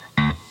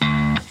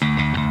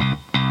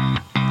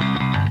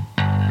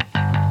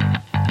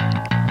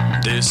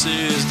This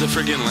is the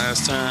friggin'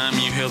 last time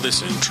you hear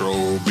this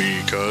intro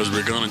because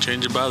we're gonna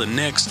change it by the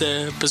next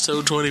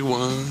episode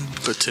 21.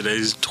 But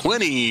today's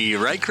 20,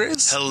 right,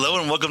 Chris? Hello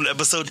and welcome to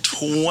episode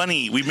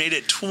 20. We made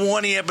it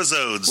 20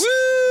 episodes. Woo!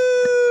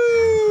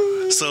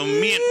 So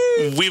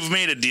we've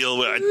made a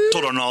deal. I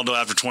told Arnaldo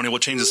after 20 we'll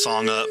change the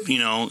song up. You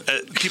know,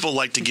 people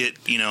like to get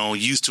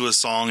used to a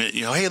song.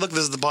 Hey, look, this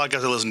is the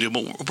podcast I listen to,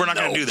 but we're not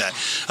going to do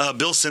that.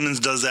 Bill Simmons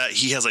does that.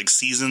 He has like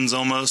seasons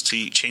almost.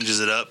 He changes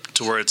it up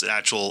to where it's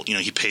actual.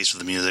 He pays for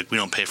the music. We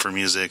don't pay for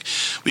music.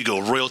 We go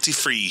royalty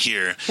free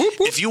here. Whoop,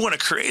 whoop. If you want to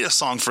create a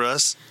song for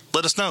us,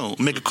 let us know.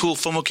 Make a cool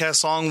FOMOcast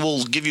song.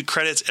 We'll give you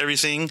credits,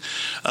 everything.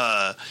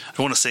 I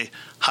want to say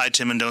hi,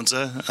 Tim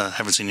Mendonça.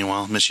 Haven't seen you in a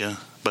while. Miss you,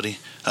 buddy.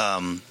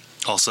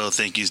 Also,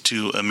 thank you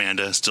to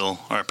Amanda, still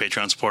our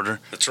Patreon supporter.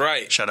 That's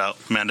right. Shout out,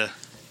 Amanda.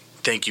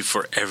 Thank you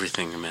for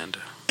everything, Amanda.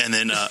 And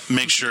then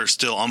make sure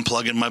still I'm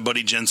plugging my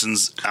buddy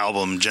Jensen's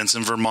album,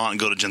 Jensen Vermont.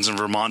 Go to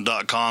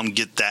jensenvermont.com.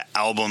 Get that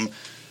album.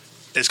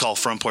 It's called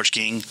Front Porch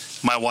King.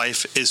 My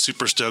wife is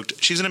super stoked.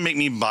 She's going to make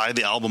me buy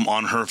the album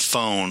on her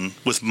phone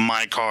with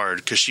my card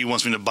because she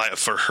wants me to buy it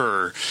for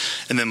her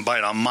and then buy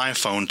it on my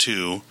phone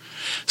too.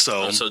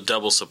 So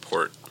double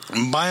support.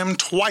 Buy them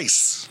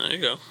twice. There you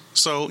go.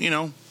 So,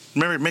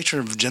 remember, make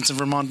sure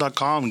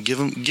jensenvermont.com and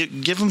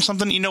give them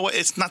something. You know what?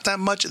 It's not that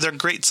much. They're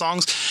great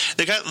songs.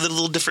 They got a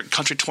little different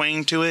country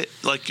twang to it.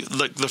 Like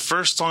the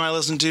first song I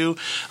listened to,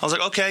 I was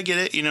like, okay, I get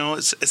it.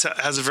 It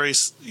has a very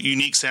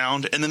unique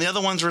sound. And then the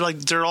other ones were like,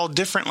 they're all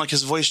different. Like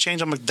his voice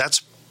changed. I'm like,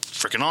 that's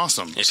freaking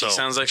awesome. If he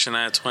sounds like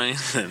Shania Twain,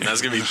 then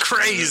that's going to be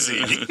crazy.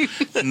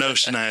 No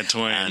Shania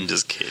Twain. I'm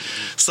just kidding.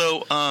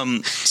 So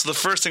the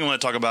first thing I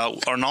want to talk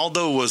about,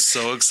 Arnaldo was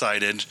so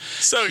excited.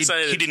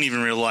 He didn't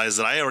even realize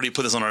that I already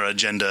put this on our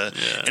agenda.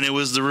 Yeah. And it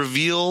was the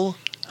reveal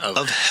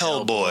of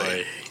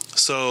Hellboy.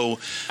 So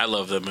I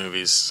love the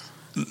movies.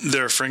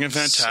 They're freaking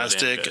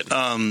fantastic.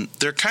 So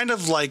they're kind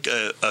of like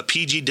a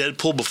PG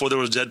Deadpool before there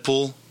was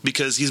Deadpool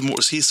because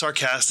he's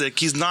sarcastic.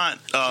 He's not.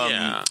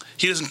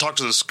 He doesn't talk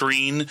to the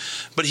screen,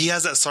 but he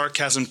has that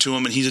sarcasm to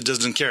him, and he just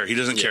doesn't care. He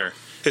doesn't care.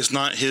 It's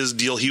not his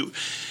deal.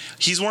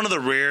 He's one of the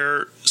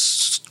rare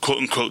quote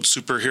unquote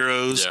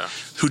superheroes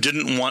who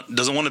doesn't want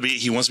to be.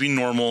 He wants to be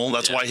normal.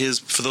 That's why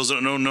for those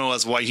that don't know,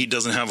 that's why he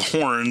doesn't have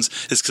horns.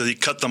 Is because he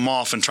cut them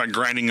off and tried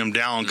grinding them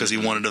down because he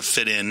wanted to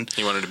fit in.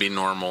 He wanted to be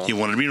normal. He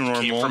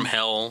came from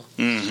hell,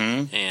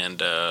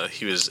 and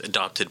he was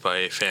adopted by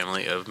a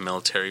family of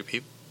military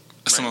people.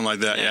 Right? Something like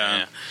that.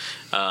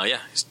 Yeah.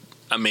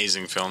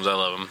 Amazing films. I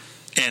love them.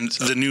 And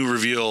the new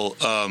reveal,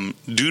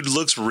 dude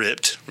looks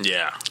ripped.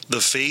 Yeah.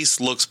 The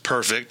face looks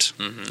perfect.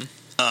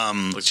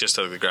 Mm-hmm. Looks just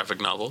like the graphic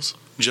novels.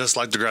 Just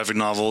like the graphic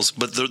novels.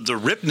 But the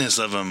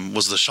ripness of him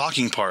was the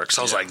shocking part. Because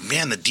I was like,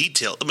 man, the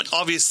detail. I mean,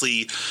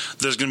 obviously,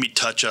 there's going to be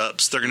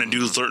touch-ups. They're going to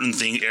do certain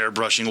things,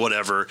 airbrushing,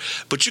 whatever.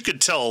 But you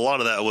could tell a lot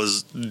of that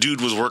was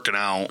dude was working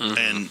out,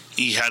 and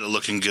he had it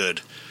looking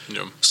good.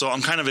 Yeah. So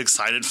I'm kind of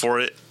excited for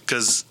it.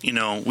 Because,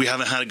 we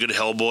haven't had a good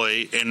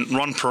Hellboy, and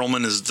Ron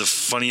Perlman is the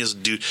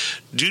funniest dude.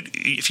 Dude,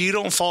 if you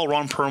don't follow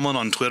Ron Perlman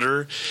on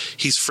Twitter,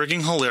 he's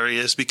freaking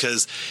hilarious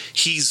because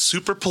he's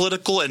super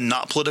political and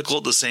not political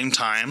at the same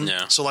time.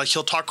 Yeah. So,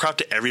 he'll talk crap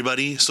to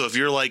everybody. So if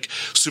you're,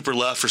 super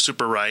left or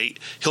super right,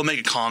 he'll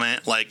make a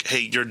comment like, hey,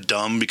 you're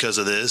dumb because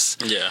of this.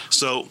 Yeah.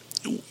 So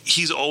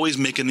he's always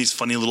making these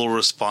funny little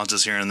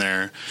responses here and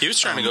there. He was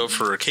trying to go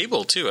for a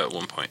Cable, too, at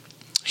one point.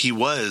 He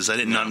was. I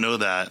did not know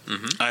that.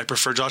 Mm-hmm. I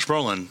prefer Josh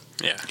Brolin.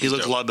 Yeah, he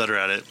looks a lot better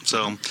at it.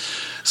 So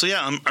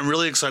yeah, I'm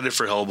really excited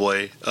for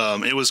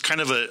Hellboy. It was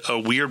kind of a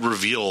weird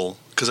reveal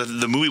because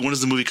the movie. When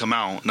does the movie come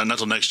out? Not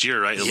until next year,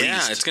 right? At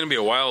least. It's going to be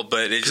a while,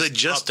 but it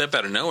just popped up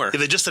out of nowhere.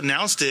 They just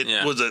announced it.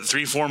 Was it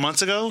 3-4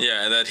 months ago?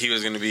 Yeah, that he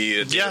was going to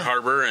be at David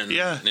Harbour, and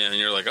and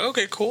you're like,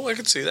 okay, cool, I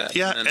can see that.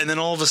 Yeah, and then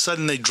all of a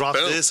sudden they dropped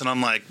this, and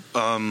I'm like,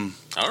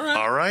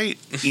 all right,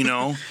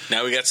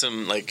 Now we got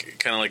some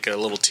kind of like a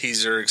little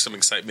teaser, some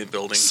excitement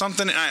building.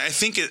 Something. I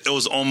think it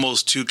was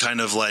almost to kind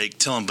of like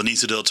telling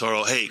Benicio del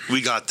Toro, "Hey,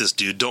 we got this,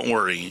 dude. Don't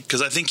worry."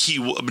 Because I think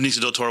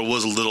Benicio del Toro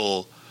was a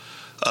little.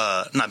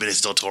 Not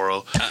Benicio del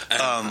Toro.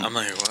 I'm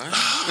like,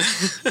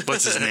 what?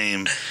 What's his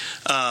name?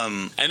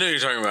 I know you're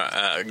talking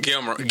about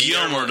Guillermo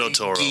del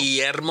Toro.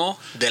 Guillermo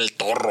del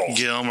Toro.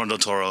 Guillermo del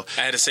Toro.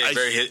 I had to say it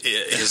very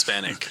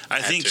Hispanic.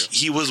 I think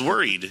he was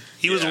worried.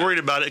 He was worried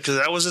about it because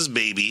that was his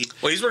baby.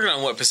 Well, he's working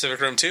on what, Pacific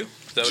Rim 2?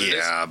 Is that what it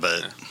is?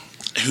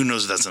 But who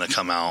knows if that's going to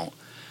come out.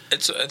 I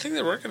think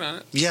they're working on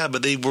it. Yeah,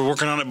 but they were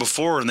working on it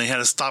before, and they had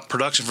to stop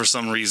production for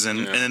some reason.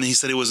 Yeah. And then he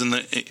said it was in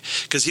the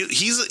because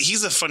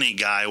he's a funny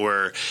guy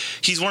where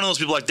he's one of those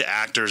people like the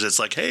actors. It's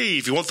like, hey,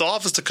 if you want The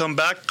Office to come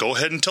back, go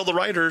ahead and tell the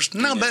writers.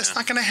 No, but it's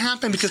not going to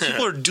happen because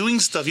people are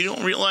doing stuff you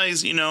don't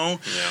realize, Yeah.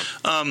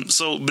 And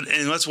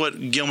that's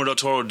what Guillermo del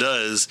Toro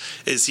does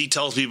is he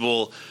tells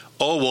people.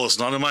 Oh, well, it's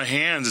not in my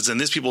hands. It's in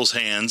these people's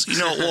hands.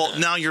 Well,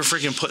 now you're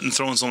freaking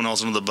throwing someone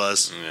else under the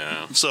bus.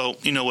 Yeah. So,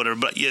 whatever.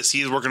 But, yes,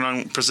 he is working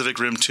on Pacific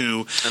Rim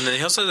 2. And then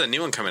he also has a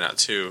new one coming out,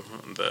 too.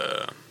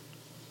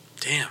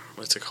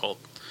 What's it called?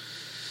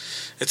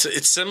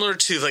 It's similar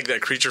to,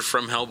 that creature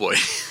from Hellboy.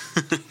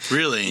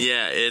 Really?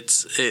 Yeah,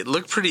 it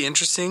looked pretty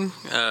interesting.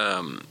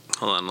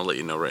 Hold on, I'll let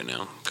you know right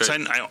now.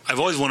 I've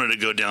always wanted to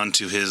go down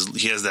to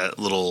he has that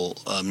little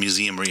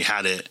museum where he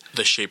had it.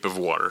 The Shape of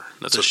Water.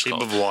 That's what it's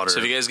called. The Shape of Water. So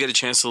if you guys get a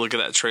chance to look at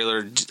that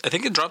trailer, I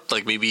think it dropped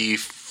like maybe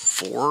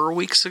 4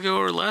 weeks ago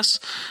or less.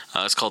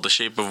 It's called The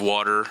Shape of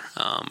Water,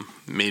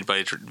 made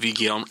by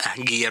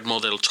Guillermo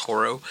del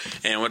Toro.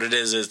 And what it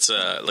is, it's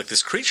like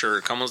this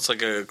creature, almost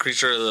like a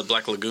creature of the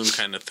Black Lagoon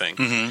kind of thing.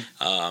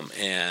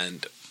 Mm-hmm.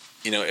 And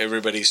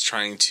everybody's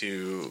trying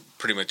to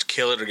pretty much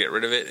kill it or get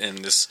rid of it. And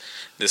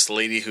this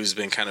lady who's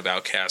been kind of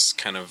outcast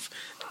kind of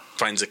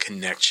finds a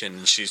connection,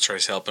 and she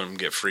tries to help him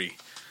get free.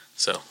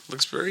 So,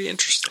 looks very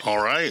interesting.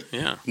 All right.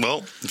 Yeah.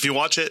 Well, if you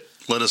watch it,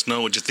 let us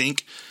know what you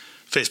think.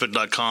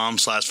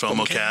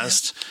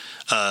 Facebook.com/FOMOcast.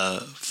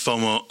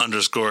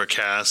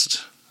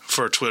 FOMO_cast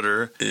for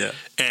Twitter. Yeah.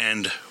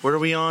 And where are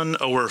we on?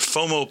 Oh, we're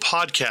FOMO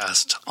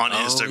Podcast on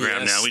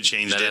Instagram now. We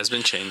changed it. That has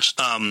been changed.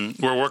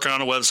 We're working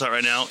on a website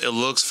right now. It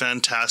looks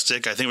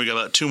fantastic. I think we got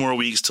about 2 more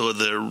weeks till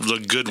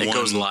the good one. It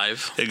goes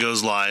live. It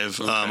goes live.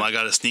 Okay. I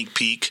got a sneak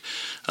peek.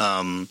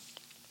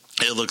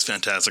 It looks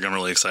fantastic. I'm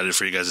really excited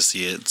for you guys to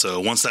see it. So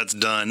once that's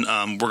done,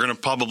 we're going to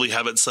probably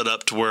have it set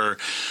up to where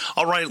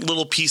I'll write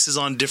little pieces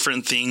on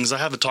different things. I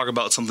have to talk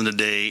about something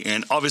today.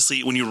 And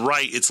obviously when you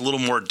write, it's a little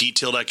more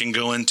detailed. I can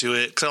go into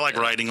it because I like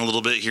writing a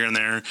little bit here and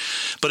there.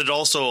 But it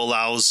also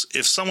allows,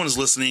 if someone's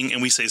listening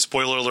and we say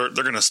spoiler alert,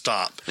 they're going to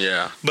stop.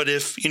 Yeah. But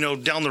if,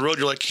 down the road,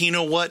 you're like, hey, you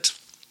know what?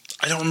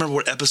 I don't remember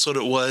what episode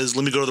it was.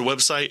 Let me go to the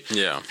website.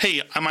 Yeah.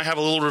 Hey, I might have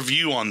a little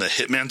review on the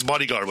Hitman's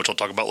Bodyguard, which I'll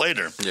talk about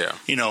later. Yeah.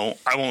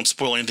 I won't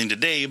spoil anything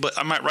today, but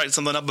I might write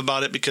something up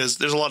about it because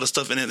there's a lot of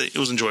stuff in it that it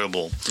was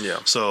enjoyable. Yeah.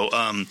 So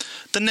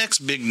the next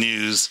big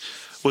news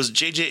was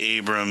J.J.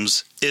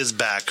 Abrams is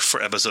back for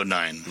episode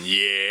 9.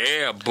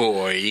 Yeah,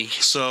 boy.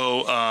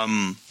 So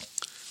I'm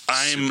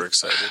super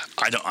excited.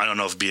 I don't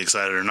know if be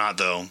excited or not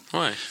though.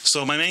 Why?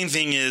 So my main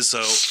thing is,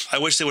 I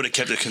wish they would have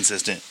kept it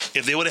consistent.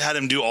 If they would have had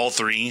him do all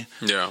 3,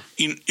 yeah,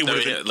 it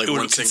would have been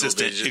consistent.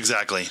 vision.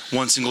 Exactly,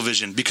 one single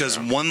vision. Because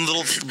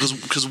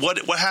because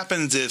what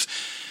happens if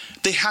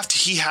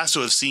he has to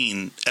have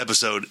seen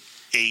episode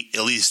 8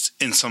 at least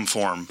in some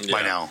form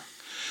by now,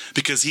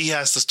 because he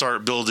has to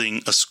start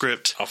building a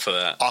script off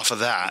of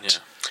that. Yeah.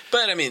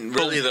 But I mean,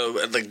 really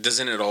though,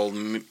 doesn't it all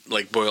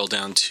boil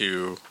down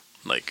to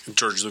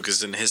George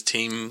Lucas and his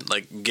team,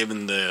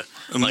 given the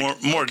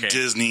more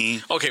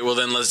Disney. Okay, well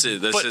then let's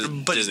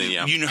Disney.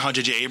 Yeah, you know how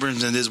J.J.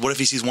 Abrams is. What if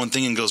he sees one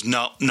thing and goes,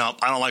 no,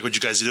 I don't like what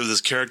you guys did with this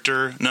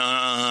character.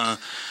 No,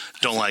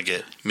 don't like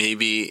it.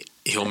 Maybe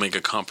he'll make a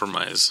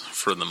compromise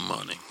for the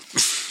money.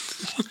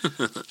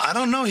 I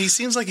don't know. He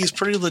seems like he's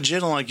pretty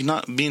legit on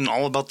not being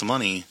all about the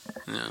money.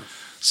 Yeah.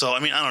 So I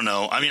don't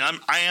know.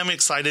 I am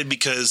excited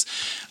because.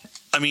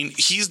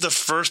 He's the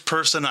first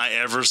person I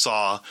ever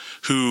saw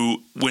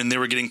who, when they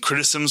were getting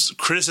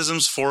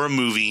criticisms for a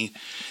movie,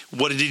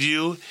 what did he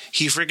do?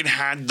 He freaking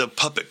had the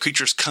puppet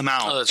creatures come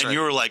out, and right. You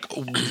were like,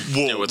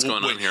 "Whoa, what's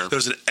going on here?"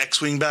 There's an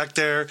X-wing back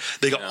there.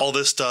 They got all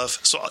this stuff,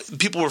 so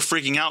people were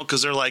freaking out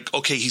because they're like,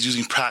 "Okay, he's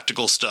using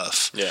practical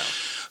stuff." Yeah.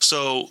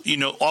 So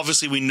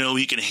obviously, we know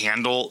he can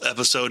handle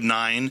episode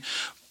 9,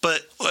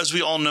 but as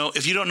we all know,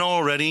 if you don't know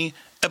already.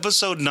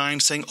 Episode 9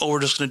 saying, we're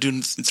just going to do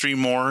 3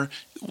 more.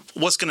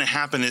 What's going to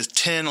happen is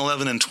 10,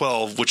 11, and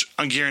 12, which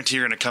I guarantee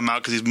are going to come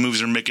out because these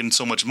movies are making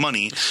so much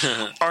money,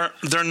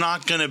 they're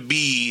not going to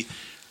be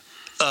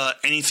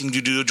anything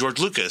to do with George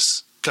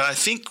Lucas. Because I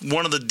think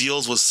one of the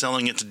deals was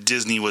selling it to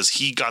Disney was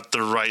he got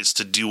the rights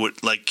to do it,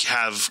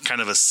 have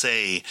kind of a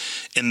say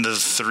in the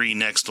 3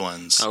 next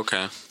ones.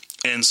 Okay.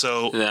 And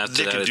so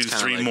they could do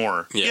 3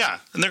 more. Yeah.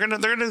 And they're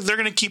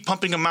gonna keep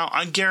pumping them out.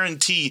 I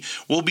guarantee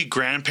we'll be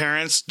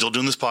grandparents still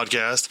doing this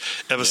podcast.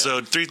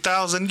 Episode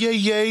 3000,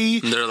 yay!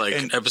 They're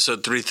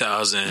episode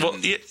 3000. Well,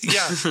 yeah,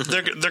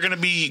 they're gonna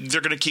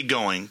keep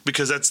going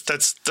because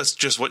that's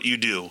just what you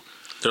do.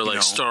 They're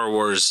like Star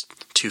Wars,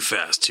 Too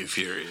Fast, Too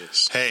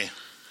Furious. Hey,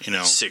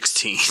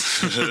 16.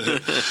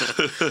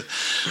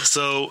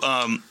 So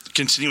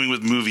continuing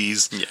with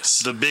movies, yes,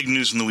 the big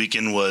news from the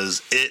weekend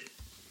was it.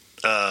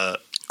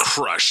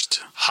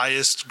 Crushed.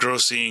 Highest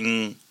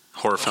grossing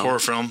horror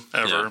film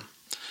ever.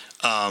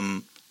 Yeah.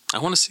 I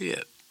want to see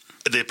it.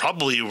 They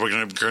probably were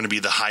going to be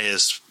the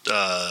highest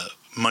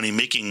money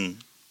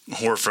making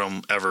horror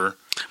film ever.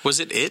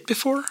 Was it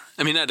before?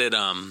 I mean, I did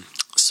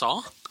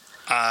Saw.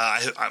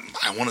 I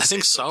want to say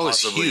think Saw was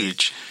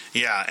huge.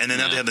 Yeah, and then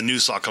now they have the new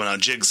Saw coming out,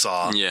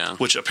 Jigsaw. Yeah,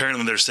 which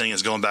apparently they're saying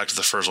is going back to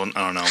the first one.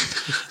 I don't know.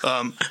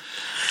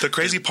 The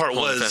crazy part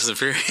was Fast and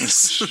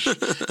Furious.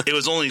 It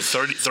was only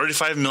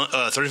 35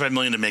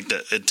 million to make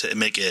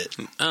it.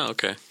 Oh,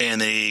 okay.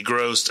 And they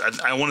grossed.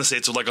 I want to say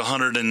it's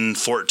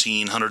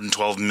 114,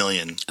 112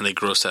 million. And they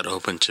grossed out a whole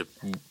bunch of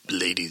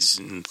ladies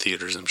in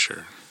theaters, I'm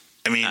sure.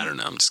 I don't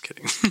know. I'm just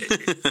kidding.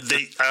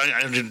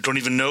 I don't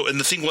even know. And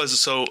the thing was,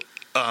 so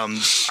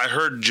I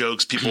heard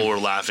jokes. People were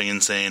laughing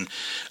and saying,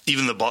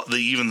 even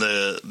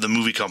the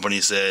movie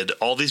company said,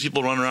 all these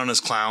people run around as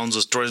clowns.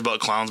 The stories about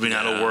clowns being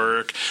out of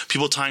work,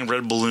 people tying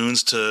red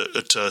balloons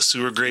to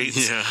sewer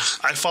grates. Yeah.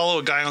 I follow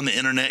a guy on the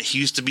internet. He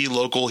used to be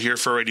local here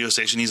for a radio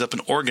station. He's up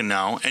in Oregon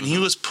now, and he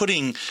was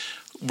putting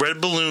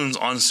red balloons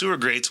on sewer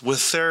grates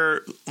with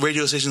their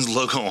radio station's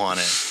logo on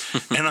it.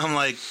 And I'm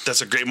like,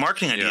 that's a great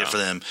marketing idea for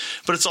them.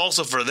 But it's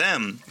also for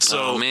them.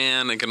 So, oh,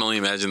 man, I can only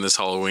imagine this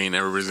Halloween.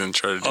 Everybody's going to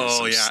try to do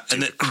some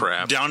stupid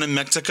crap. Down in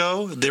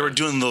Mexico, they were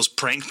doing those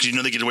pranks. You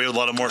know, they get away with a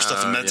lot of more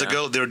stuff in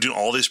Mexico. They were doing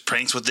all these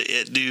pranks with the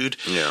It Dude.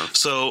 Yeah.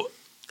 So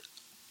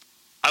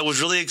I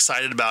was really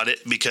excited about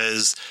it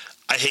because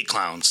I hate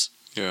clowns.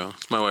 Yeah,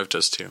 my wife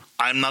does too.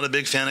 I'm not a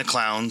big fan of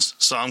clowns.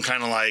 So I'm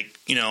kind of like,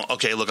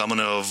 okay, look, I'm going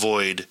to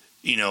avoid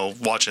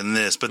watching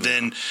this. But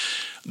then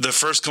the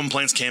first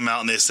complaints came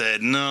out and they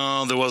said,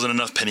 no, there wasn't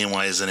enough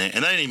Pennywise in it.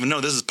 And I didn't even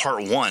know this is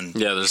part 1.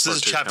 Yeah, this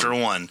is chapter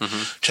 1.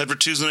 Mm-hmm. Chapter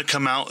 2 is going to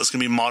come out. It's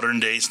going to be modern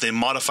day. So they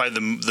modified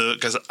the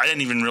because I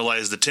didn't even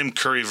realize the Tim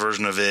Curry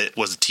version of it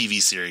was a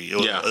TV series. It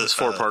was, it's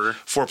 4-parter.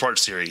 4-part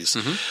series.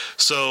 Mm-hmm.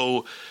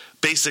 So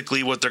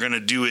basically what they're going to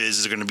do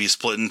is they're going to be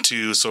split in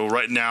 2. So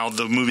right now,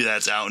 the movie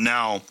that's out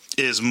now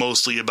is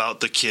mostly about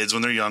the kids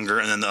when they're younger,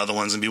 and then the other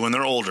one's going to be when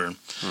they're older.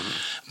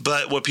 Mm-hmm.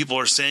 But what people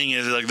are saying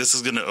is like this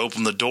is going to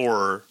open the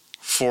door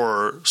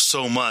for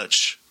so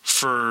much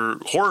for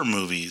horror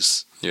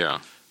movies. Yeah.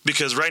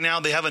 Because right now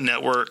they have a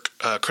network.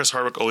 Chris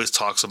Hardwick always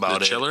talks about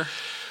The Chiller?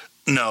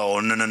 No.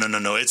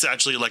 It's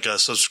actually like a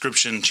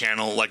subscription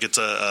channel, like it's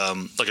a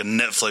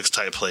Netflix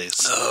type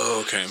place.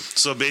 Oh, okay.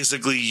 So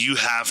basically, you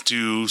have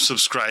to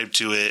subscribe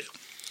to it,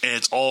 and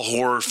it's all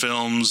horror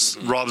films.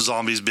 Mm-hmm. Rob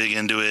Zombie's big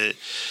into it.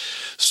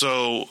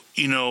 So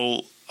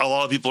a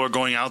lot of people are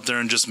going out there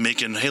and just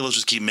making, hey, let's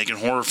just keep making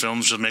horror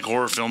films. Just make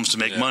horror films to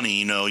make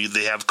money.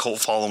 They have cult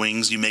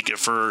followings. You make it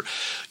for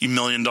 $1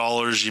 million.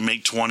 You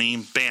make 20.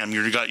 Bam,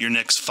 you got your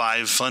next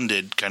 5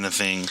 funded kind of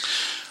thing.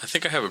 I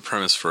think I have a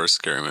premise for a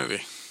scary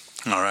movie.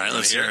 All right,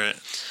 let's hear it.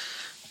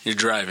 You're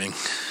driving,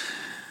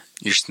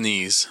 you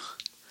sneeze,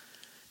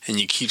 and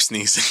you keep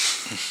sneezing.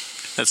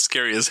 That's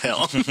scary as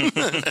hell. And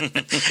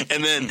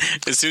then,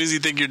 as soon as you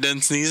think you're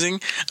done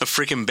sneezing, a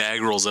freaking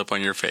bag rolls up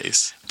on your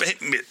face.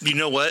 But you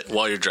know what?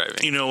 While you're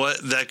driving. You know what?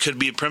 That could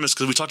be a premise,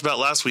 because we talked about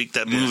last week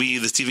that movie,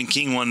 the Stephen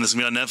King one that's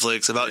going to be on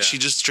Netflix, about she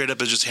just straight up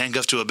is just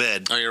handcuffed to a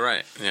bed. Oh, you're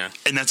right. Yeah.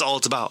 And that's all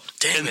it's about.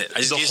 Damn it. I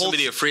just gave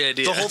somebody a free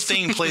idea. The whole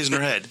thing plays in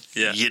her head.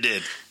 Yeah. You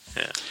did.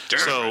 Yeah.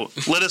 So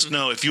let us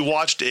know if you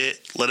watched it.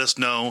 Let us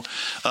know.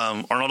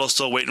 Arnaldo's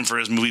still waiting for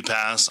his movie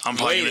pass. I'm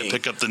probably going to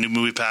pick up the new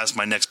movie pass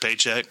my next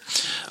paycheck.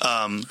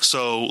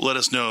 So let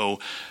us know.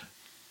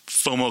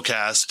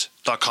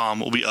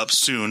 FOMOcast.com will be up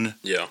soon.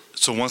 Yeah.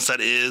 So once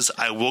that is,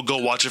 I will go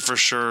watch it for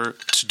sure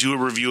to do a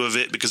review of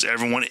it, because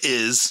everyone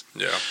is.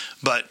 Yeah.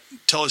 But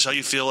tell us how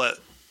you feel at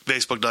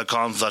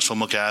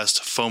Facebook.com/FOMOcast,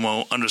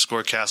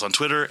 FOMO_cast on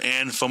Twitter,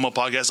 and FOMO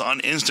Podcast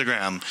on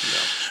Instagram.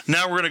 Yeah.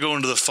 Now we're going to go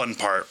into the fun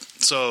part.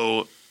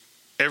 So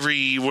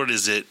every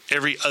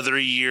other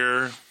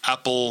year,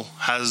 Apple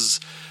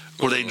has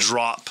where they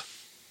drop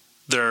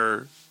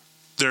their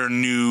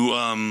new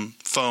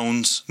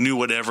phones, new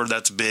whatever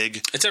that's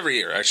big. It's every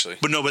year, actually.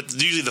 But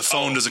usually the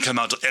phone doesn't come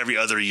out till every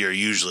other year,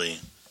 usually.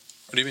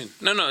 What do you mean?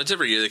 No, it's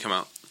every year they come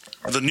out.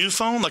 The new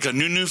phone? Like a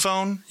new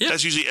phone? Yeah.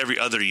 That's usually every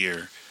other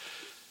year.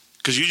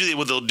 Because usually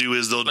what they'll do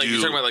is you're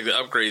talking about like the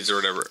upgrades or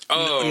whatever.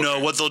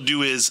 No, what they'll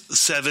do is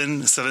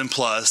 7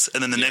 Plus,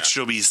 and then the next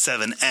year will be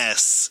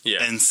 7S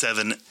and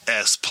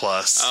 7S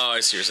Plus. Oh, I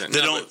see what you're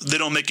saying. They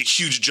don't make a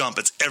huge jump.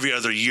 It's every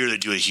other year they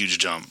do a huge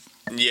jump.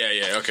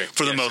 Yeah, okay.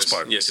 For the most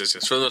part. Yes.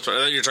 For the most part.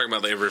 I thought you were talking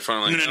about every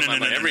phone. No.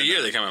 Every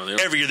year they come out with a new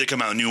one. Every year they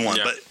come out a new one,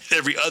 but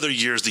every other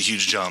year is the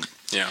huge jump.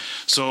 Yeah.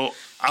 So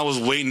I was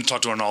waiting to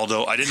talk to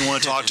Arnaldo. I didn't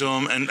want to talk to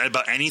him and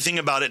about anything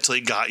about it till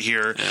he got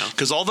here,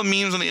 because all the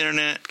memes on the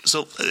internet.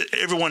 So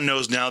everyone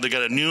knows now they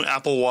got a new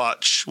Apple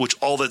Watch, which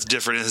all that's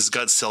different is it's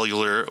got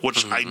cellular,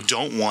 which I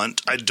don't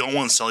want. I don't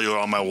want cellular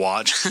on my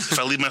watch. If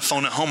I leave my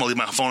phone at home, I'll leave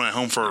my phone at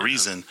home for a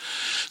reason.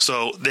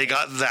 So they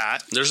got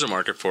that. There's a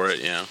market for it,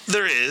 yeah.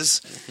 There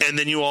is, and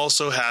then you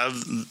also have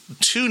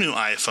 2 new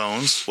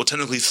iPhones. Well,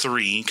 technically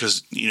 3,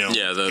 because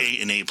 8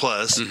 and 8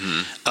 Plus.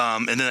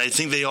 Mm-hmm. And then I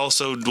think they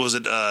also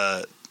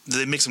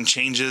they make some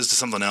changes to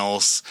something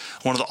else.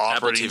 One of the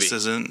operating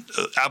systems,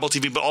 Apple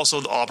TV, but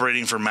also the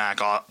operating for Mac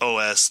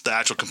OS, the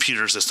actual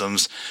computer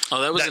systems.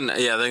 Oh, I think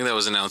that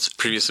was announced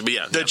previously.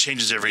 But that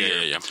changes every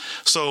year. Yeah.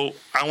 So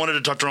I wanted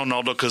to talk to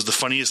Ronaldo because the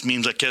funniest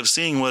memes I kept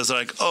seeing was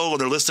like,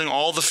 they're listing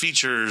all the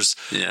features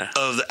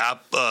of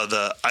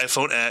the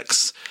iPhone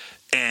X,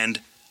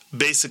 and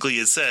basically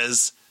it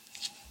says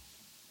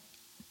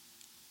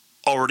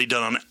already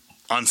done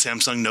on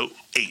Samsung Note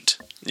 8.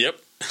 Yep.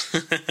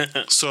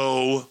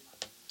 So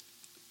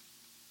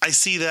I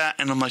see that,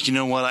 and I'm like, you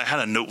know what? I had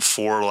a Note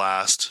 4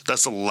 last.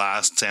 That's the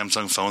last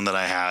Samsung phone that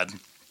I had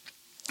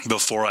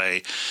before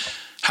I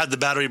had the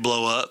battery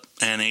blow up,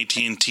 and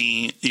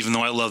AT&T, even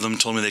though I love them,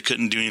 told me they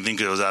couldn't do anything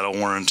because it was out of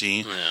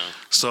warranty. Yeah.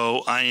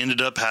 So I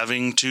ended up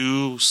having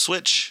to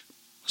switch.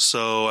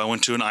 So I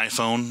went to an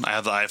iPhone. I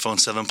have the iPhone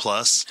 7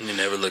 Plus. And you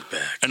never look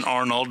back. And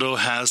Arnaldo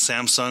has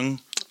Samsung.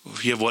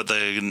 You have what,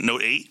 the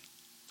Note 8?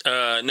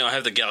 No, I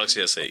have the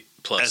Galaxy S8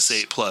 Plus.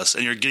 S8 Plus.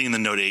 And you're getting the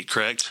Note 8,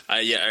 correct?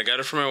 Yeah, I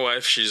got it for my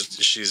wife.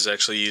 She's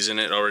actually using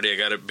it already. I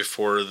got it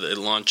before it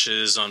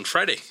launches on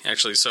Friday,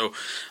 actually. So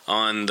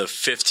on the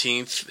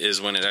 15th is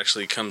when it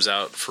actually comes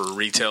out for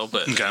retail.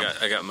 But Okay.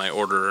 I got my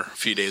order a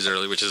few days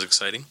early, which is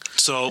exciting.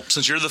 So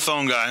since you're the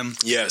phone guy,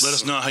 Yes. let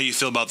us know how you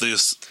feel about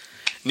this.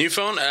 New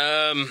phone,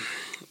 I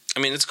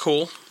mean, it's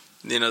cool,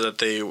 that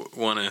they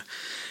want to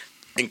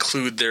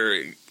include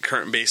their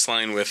current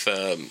baseline with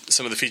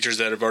some of the features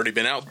that have already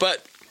been out.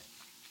 But,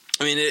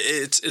 I mean,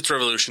 it's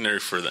revolutionary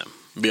for them,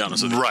 to be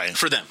honest with you. Right.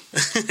 For them.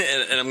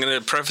 and I'm going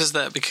to preface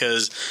that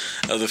because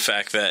of the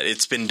fact that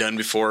it's been done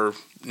before.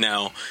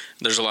 Now,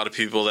 there's a lot of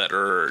people that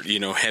are,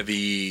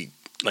 heavy,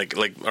 like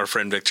our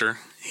friend Victor.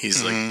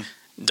 He's like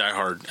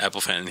diehard Apple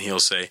fan, and he'll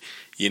say,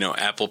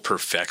 Apple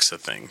perfects a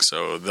thing.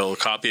 So they'll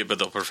copy it, but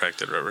they'll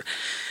perfect it or whatever.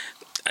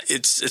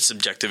 It's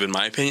subjective in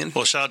my opinion.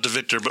 Well, shout out to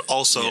Victor, but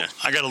also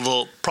I got a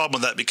little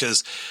problem with that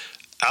because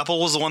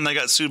Apple was the one that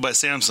got sued by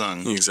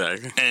Samsung.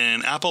 Exactly.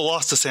 And Apple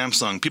lost to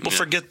Samsung. People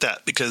forget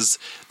that because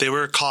they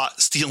were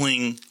caught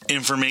stealing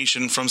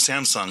information from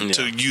Samsung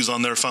to use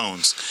on their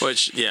phones.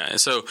 Which,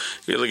 so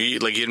like you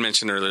had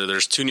mentioned earlier,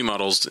 there's 2 new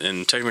models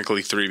and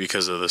technically 3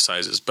 because of the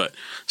sizes. But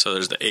so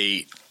there's the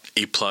 8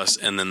 Plus,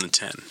 and then the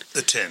 10.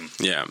 The 10.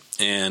 Yeah.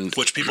 And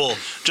which people,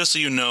 just so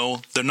you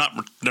know, they're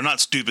not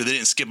stupid. They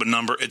didn't skip a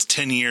number. It's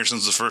 10 years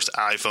since the first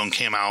iPhone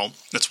came out.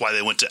 That's why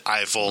they went to the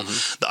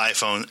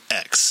iPhone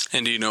X.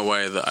 And do you know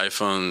why the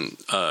iPhone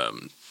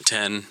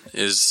 10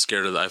 is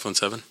scared of the iPhone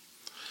 7?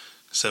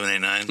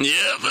 789. Yep.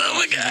 Oh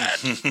my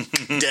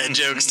God. Dad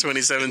jokes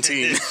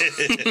 2017.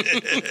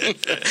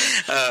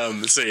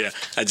 So yeah,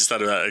 I just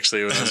thought about it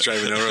actually when I was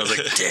driving over. I was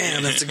like,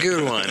 damn, that's a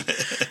good one.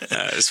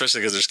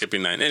 Especially because they're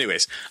skipping 9.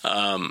 Anyways,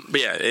 but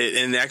yeah,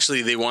 and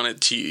actually they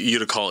want you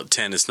to call it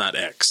 10. It's not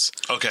X.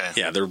 Okay.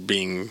 Yeah, they're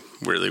being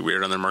really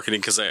weird on their marketing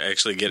because I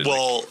actually get it.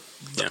 Well,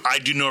 I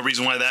do know a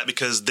reason why that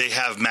because they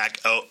have Mac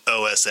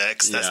OS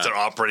X. That's their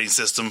operating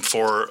system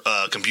for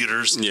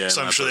computers. Yeah,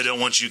 so I'm sure they don't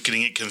want you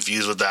getting it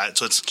confused with that.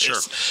 So it's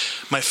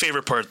my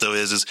favorite part though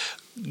is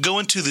go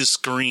into the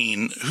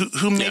screen.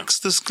 Who makes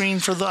the screen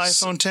for the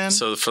iPhone 10?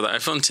 So for the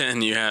iPhone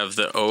 10, you have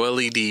the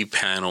OLED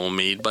panel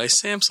made by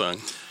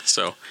Samsung.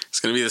 So it's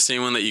going to be the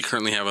same one that you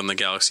currently have on the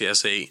Galaxy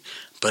S8,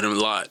 but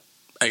not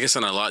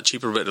a lot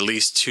cheaper, but at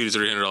least $200 to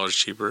 $300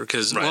 cheaper.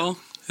 Because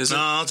is it?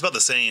 No, it's about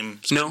the same.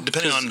 No,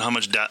 depending on how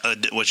much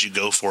what you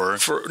go for.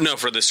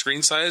 For the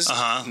screen size,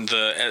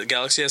 the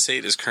Galaxy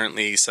S8 is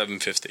currently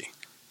 $750.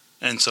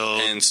 And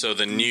so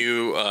the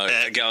new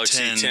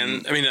Galaxy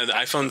 10, the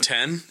iPhone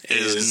 10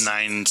 is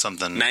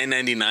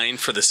 $999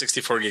 for the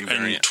 64 gig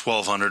variant, and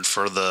 $1,200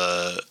 for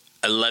the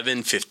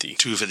 $1,150,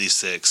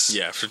 256.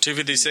 Yeah, for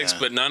 256,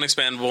 but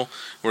non-expandable.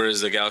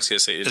 Whereas the Galaxy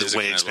S8 is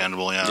way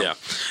expandable. Yeah.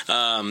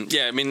 I'm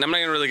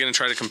not really going to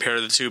try to compare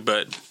the two,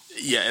 but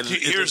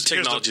the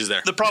technology is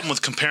there. The problem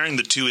with comparing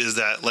the two is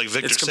that, like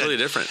Victor said, it's completely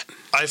different.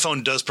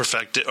 iPhone does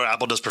perfect it, or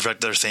Apple does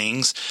perfect their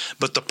things,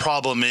 but the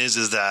problem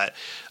is that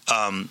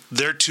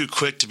they're too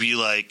quick to be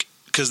like,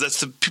 because that's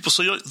the people.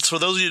 So for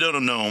those of you who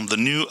don't know, the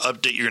new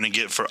update you're going to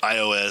get for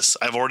iOS,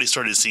 I've already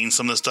started seeing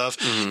some of the stuff.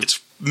 It's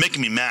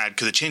making me mad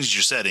because it changes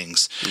your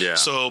settings. Yeah.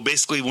 So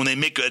basically, when they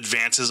make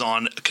advances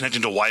on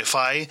connecting to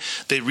Wi-Fi,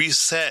 they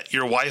reset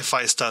your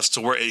Wi-Fi stuff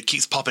to where it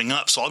keeps popping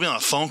up. So I'll be on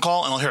a phone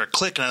call and I'll hear a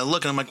click and I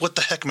look and I'm like, "What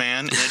the heck,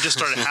 man?" And it just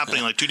started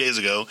happening like 2 days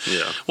ago.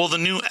 Yeah. Well, the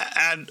new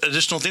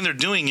additional thing they're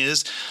doing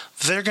is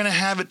they're going to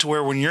have it to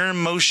where when you're in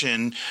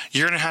motion,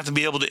 you're going to have to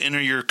be able to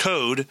enter your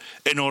code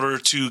in order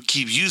to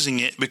keep using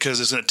it because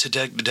it's going to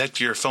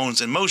detect your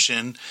phone's in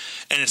motion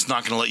and it's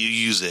not going to let you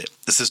use it.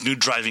 It's this new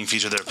driving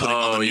feature they're putting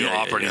on the new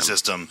operating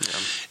system.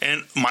 Yeah.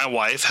 And my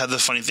wife had the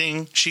funny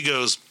thing. She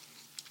goes,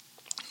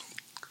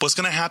 "What's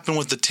going to happen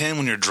with the 10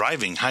 when you're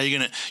driving? How are you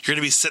going to? You're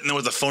going to be sitting there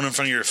with the phone in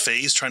front of your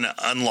face trying to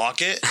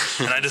unlock it?"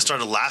 And I just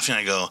started laughing.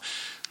 I go,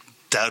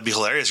 "That would be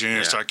hilarious. You're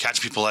going to start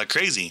catching people like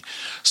crazy."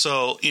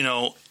 So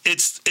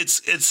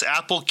it's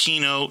Apple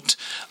keynote.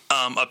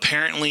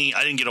 Apparently,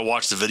 I didn't get to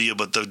watch the video,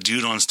 but the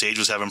dude on stage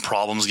was having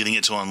problems getting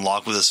it to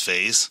unlock with his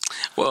face.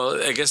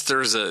 Well, I guess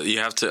you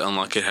have to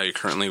unlock it how you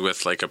currently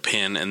with like a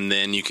pin, and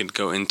then you can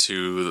go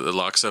into the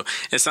lock. So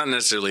it's not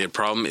necessarily a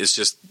problem. It's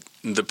just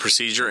the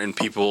procedure, and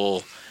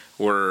people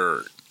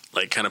were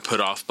like kind of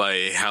put off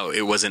by how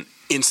it wasn't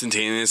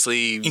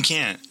instantaneously. You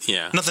can't.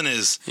 Yeah. Nothing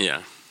is.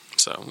 Yeah.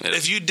 So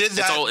if you did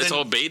that, it's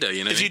all beta.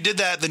 You know, if you did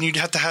that, then you'd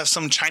have to have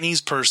some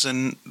Chinese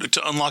person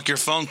to unlock your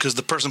phone because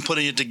the person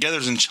putting it together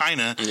is in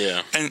China.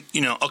 Yeah, and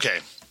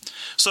okay.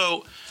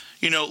 So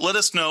let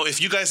us know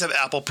if you guys have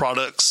Apple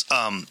products.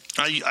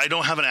 I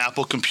don't have an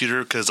Apple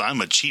computer because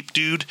I'm a cheap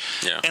dude.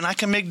 Yeah, and I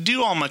can make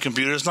do on my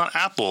computer. It's not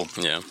Apple.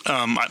 Yeah.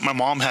 My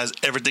mom has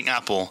everything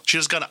Apple. She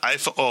just got an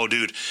iPhone. Oh,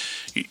 dude,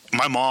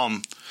 my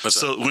mom. Want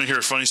to hear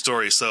a funny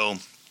story? So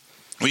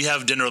we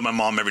have dinner with my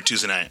mom every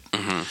Tuesday night.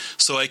 Mm-hmm.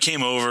 So I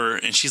came over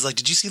and she's like,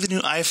 "Did you see the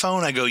new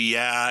iPhone?" I go,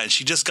 "Yeah." And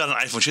she just got an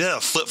iPhone. She had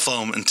a flip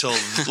phone until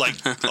like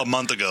a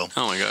month ago.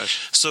 Oh my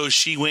gosh. So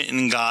she went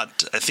and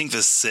got, I think, the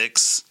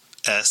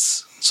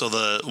 6S. So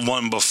the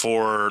one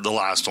before the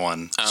last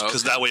one,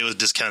 because that way it was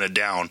discounted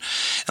down.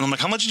 And I'm like,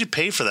 "How much did you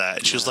pay for that?"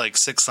 And she was like,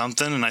 6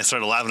 something. And I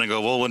started laughing. I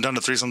go, "Well, it went down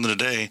to 3 something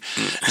today."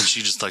 And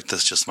she just like,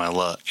 "That's just my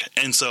luck."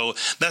 And so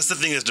that's the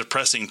thing that's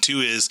depressing too,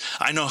 is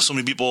I know so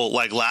many people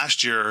like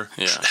last year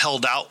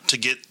held out to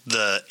get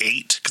the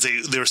 8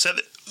 because they were said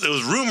it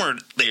was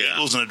rumored the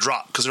 8 was going to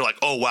drop because they're like,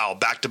 "Oh wow,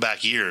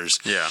 back-to-back years."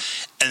 Yeah.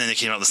 And then it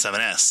came out the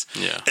 7S.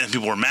 Yeah. And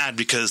people were mad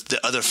because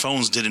the other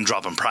phones didn't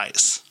drop in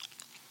price.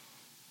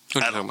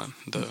 What are you talking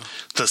about?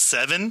 The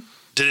 7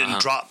 didn't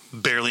drop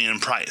barely in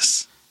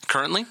price.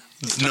 Currently?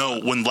 No,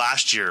 when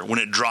last year, when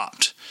it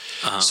dropped.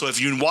 So if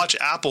you watch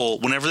Apple,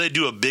 whenever they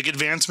do a big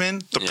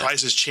advancement, the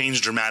prices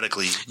change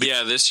dramatically.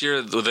 Yeah, this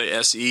year the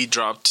SE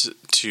dropped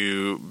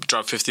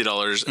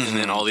 $50, and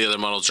then all the other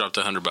models dropped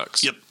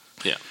 $100. Yep.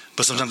 Yeah.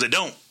 But sometimes they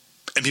don't.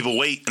 And people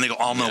wait, and they go,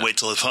 "Oh, I'm going to wait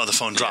till the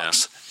phone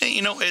drops." Yeah. And,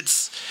 you know,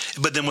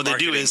 but then what they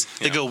do is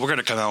they go, "We're going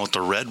to come out with the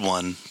red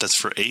one that's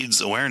for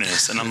AIDS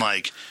awareness." And I'm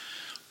like,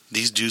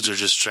 these dudes are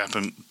just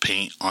strapping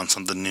paint on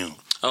something new.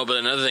 Oh, but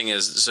another thing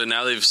is, so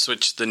now they've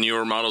switched the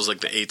newer models like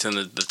the 8s and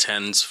the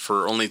 10s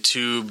for only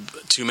two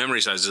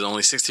memory sizes,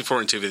 only 64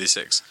 and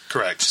 256.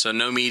 Correct. So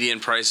no median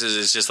prices.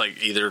 It's just like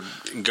either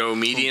go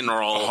median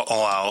or all out.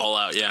 All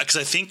out, yeah. Because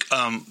I think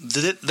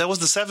that was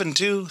the 7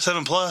 too,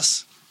 7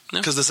 Plus.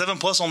 Because the 7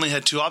 Plus only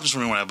had 2 options for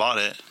me when I bought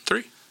it.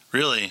 3.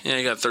 Really? Yeah,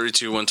 you got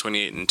 32,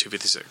 128, and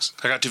 256.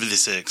 I got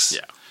 256.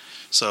 Yeah.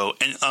 So,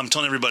 and I'm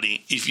telling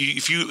everybody, if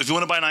you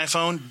want to buy an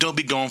iPhone, don't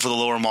be going for the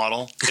lower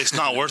model. It's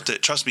not worth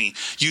it. Trust me.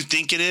 You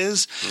think it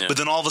is, but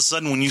then all of a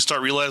sudden, when you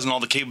start realizing all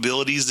the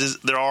capabilities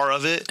there are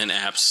of it, and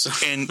apps,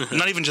 and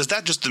not even just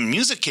that, just the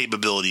music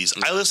capabilities.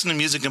 I listen to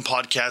music and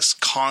podcasts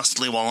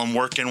constantly while I'm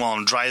working, while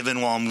I'm driving,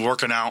 while I'm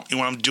working out, and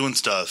when I'm doing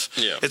stuff.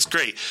 Yeah, it's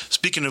great.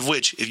 Speaking of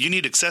which, if you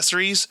need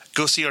accessories,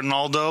 go see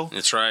Arnaldo.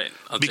 That's right.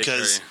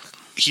 Because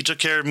he took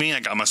care of me.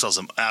 I got myself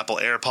some Apple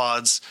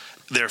AirPods.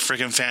 They're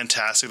freaking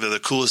fantastic. They're the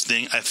coolest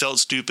thing. I felt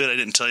stupid. I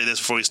didn't tell you this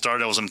before we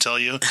started. I was going to tell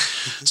you.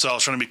 So I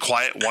was trying to be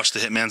quiet, watch The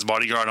Hitman's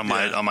Bodyguard on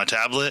my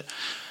tablet.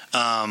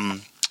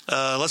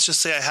 Let's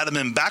just say I had them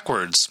in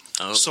backwards.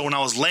 Oh. So when I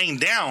was laying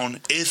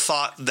down, it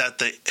thought that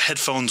the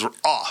headphones were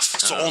off.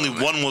 So only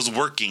one was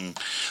working.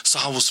 So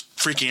I was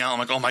freaking out. I'm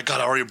like, "Oh my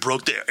God, I already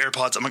broke the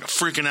AirPods." I'm like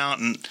freaking out,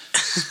 and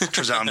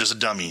turns out I'm just a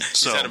dummy.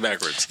 So you had it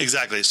backwards.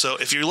 Exactly. So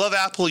if you love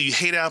Apple, you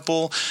hate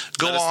Apple,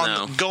 go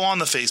on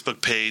the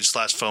Facebook page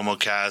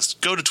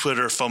 /FOMOcast. Go to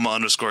Twitter,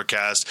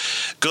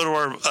 FOMO_cast. Go to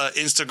our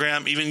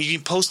Instagram. Even you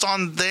can post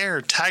on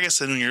there. Tag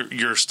us in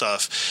your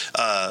stuff.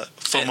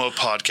 FOMO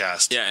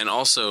podcast. Yeah, and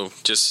also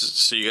just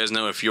so you guys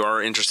know, if you are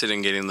interested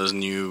in getting those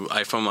new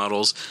iPhone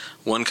models,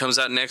 one comes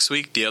out next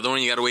week. The other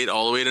one you got to wait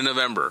all the way to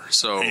November.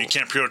 So and you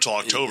can't pre-order till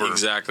October.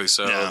 Exactly.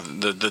 So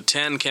the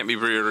 10 can't be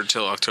pre-ordered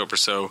till October.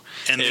 So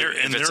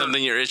if it's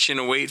something you're itching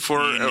to wait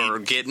for or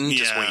getting,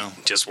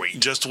 just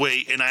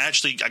wait. And I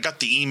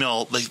got the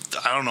email.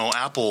 I don't know,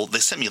 Apple. They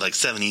sent me like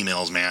 7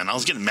 emails. Man, I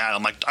was getting mad.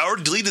 I'm like, I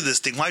already deleted this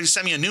thing. Why did you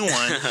send me a new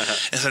one?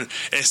 and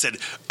it said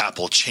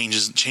Apple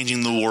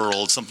changing the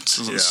world,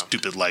 something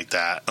stupid like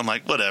that. I'm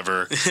like,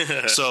 whatever.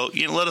 So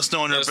let us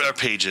know on our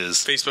pages.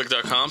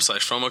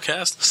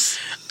 Facebook.com/FOMOcast.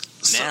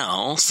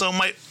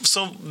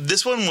 So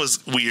this one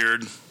was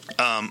weird.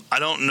 I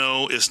don't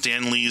know if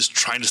Stan Lee is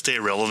trying to stay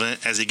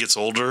relevant as he gets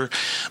older,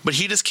 but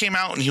he just came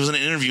out and he was in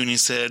an interview and he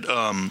said,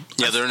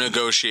 they're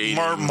negotiating.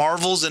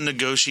 Marvel's in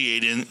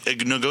negotiations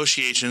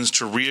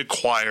to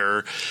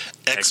reacquire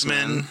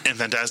X-Men and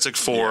Fantastic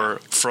Four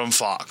from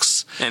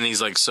Fox. And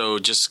he's like, so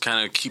just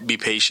kind of be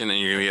patient and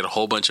you're going to get a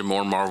whole bunch of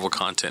more Marvel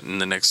content in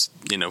the next,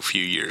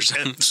 few years.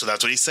 And so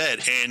that's what he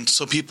said. And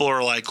so people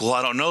are like, well,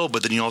 I don't know.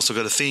 But then you also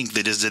got to think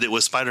they just did it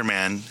with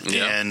Spider-Man.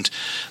 Yeah. And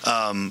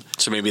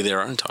so maybe they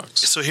are in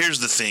talks. So here's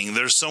the thing.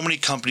 There's so many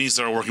companies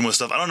that are working with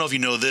stuff. I don't know if you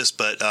know this,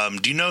 but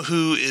do you know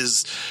who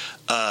is,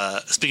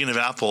 speaking of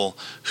Apple,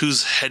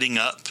 who's heading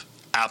up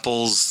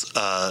Apple's,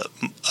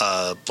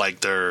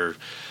 their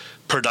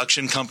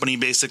production company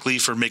basically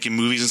for making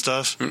movies and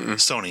stuff?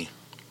 Sony.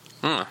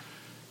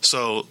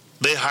 So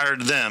they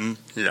hired them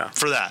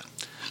for that.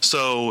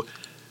 So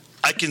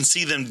I can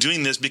see them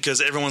doing this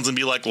because everyone's going to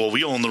be like, well,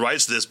 we own the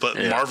rights to this, but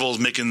Marvel's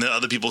making the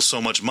other people so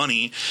much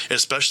money,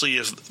 especially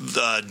if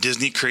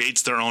Disney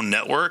creates their own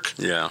network.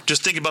 Yeah.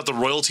 Just think about the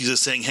royalties of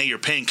saying, hey, you're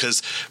paying,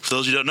 because for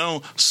those who don't know,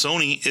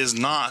 Sony is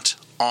not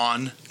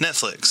on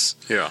Netflix.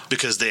 Yeah.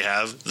 Because they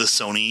have the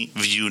Sony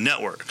View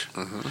network.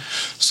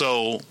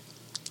 So,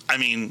 I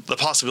mean, the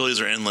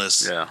possibilities are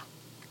endless. Yeah.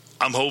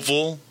 I'm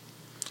hopeful.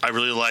 I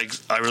really like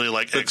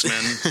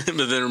X-Men.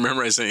 But then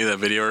remember I sent you that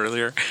video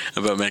earlier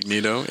about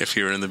Magneto, if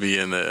you were in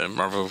the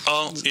Marvel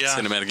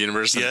Cinematic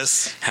Universe.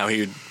 Yes. How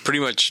he would pretty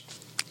much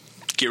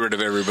get rid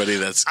of everybody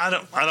that's... I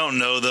don't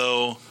know,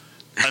 though.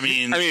 I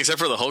mean, except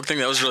for the Hulk thing,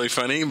 that was really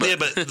funny.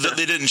 But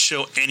they didn't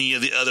show any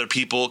of the other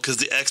people because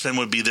the X-Men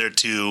would be there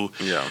too.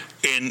 Yeah.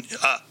 And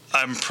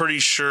I'm pretty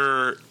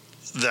sure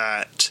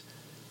that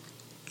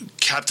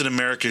Captain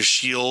America's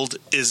shield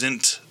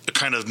isn't a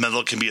kind of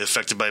metal can be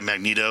affected by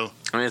Magneto.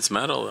 I mean, it's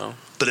metal, though.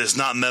 But it's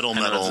not metal.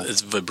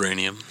 It's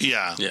vibranium.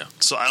 Yeah. Yeah.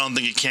 So I don't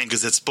think it can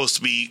because it's supposed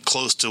to be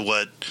close to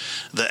what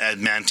the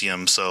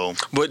adamantium. So.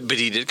 But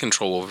he did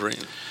control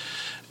Wolverine.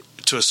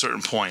 To a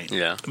certain point.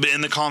 Yeah. But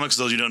in the comics,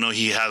 though, you don't know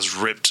he has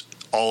ripped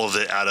all of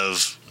it out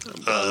of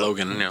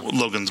Logan. Yeah.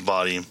 Logan's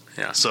body.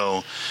 Yeah.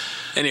 So.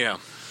 Anyhow.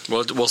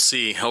 We'll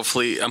see.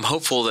 Hopefully, I'm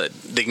hopeful that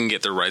they can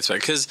get their rights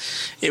back because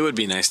it would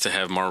be nice to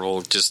have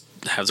Marvel just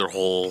have their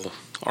whole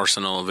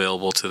arsenal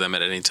available to them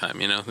at any time,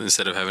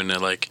 instead of having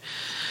to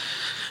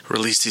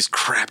release these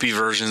crappy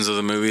versions of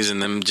the movies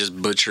and them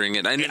just butchering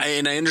it. And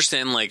I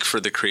understand for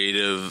the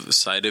creative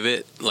side of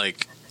it,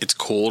 it's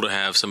cool to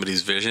have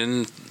somebody's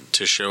vision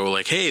to show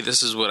hey,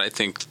 this is what I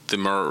think the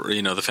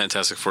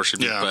Fantastic Four should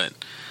be, but.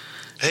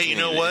 Hey, you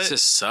know what? It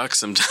just sucks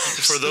sometimes.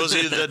 For those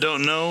of you that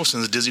don't know,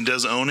 since Disney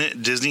does own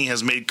it, Disney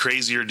has made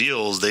crazier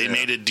deals. They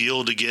made a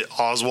deal to get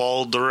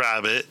Oswald the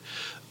Rabbit.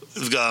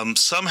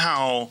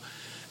 Somehow,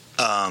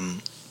 I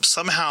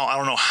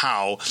don't know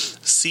how,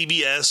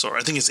 CBS or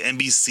I think it's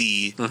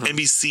NBC,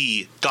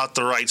 NBC got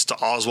the rights to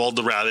Oswald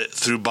the Rabbit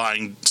through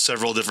buying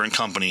several different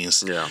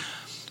companies. Yeah.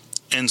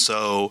 And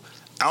so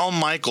Al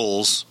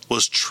Michaels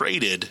was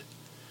traded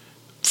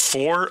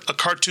for a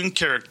cartoon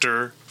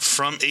character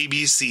from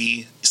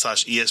ABC/ESPN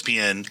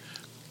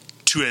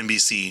to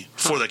NBC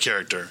for the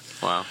character.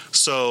 Wow.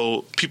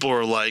 So people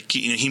are like,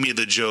 he made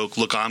the joke,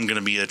 look, I'm going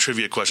to be a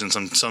trivia question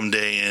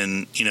someday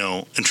in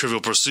Trivial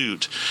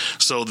Pursuit.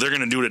 So they're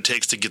going to do what it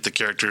takes to get the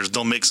characters.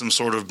 They'll make some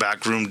sort of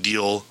backroom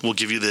deal. We'll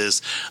give you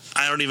this.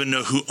 I don't even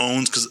know who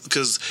owns,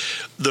 because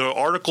the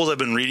articles I've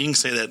been reading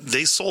say that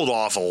they sold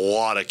off a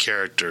lot of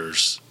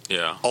characters.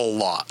 Yeah. A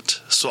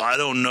lot. So I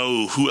don't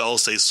know who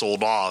else they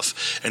sold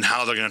off and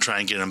how they're going to try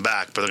and get them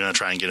back, but they're going to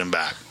try and get them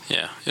back.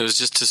 Yeah. It was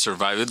just to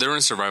survive. They were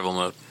in survival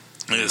mode.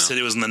 They said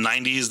it was in the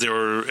 90s.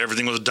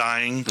 Everything was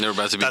dying. They were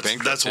about to be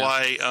bankrupt. That's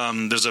why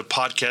there's a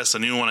podcast, a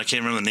new one, I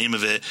can't remember the name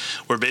of it,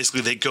 where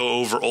basically they go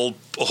over old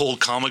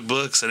comic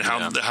books and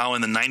how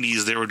in the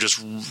 90s they were just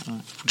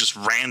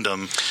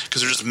random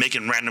because they're just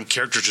making random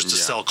characters just to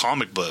sell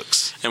comic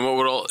books. And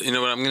what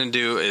I'm going to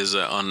do is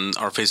on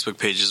our Facebook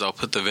pages, I'll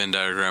put the Venn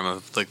diagram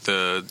of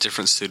the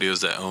different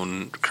studios that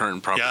own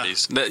current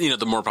properties. That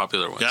the more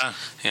popular ones. Yeah.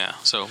 Yeah.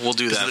 So we'll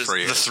do that for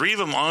you. The three of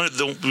them on it,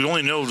 we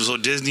only know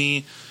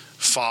Disney,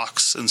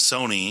 Fox, and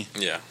Sony.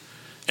 Yeah.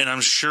 And I'm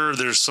sure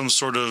there's some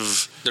sort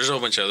of... There's a whole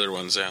bunch of other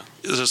ones, yeah.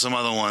 There's some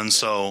other ones,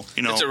 so,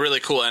 It's a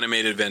really cool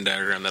animated Venn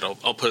diagram that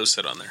I'll post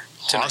it on there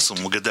tonight. Awesome.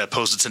 We'll get that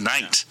posted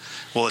tonight.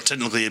 Yeah. Well,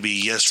 technically it'd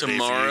be yesterday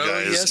Tomorrow, for you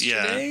guys.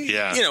 Yesterday?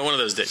 Yeah. One of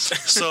those days.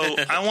 So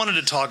I wanted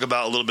to talk a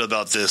little bit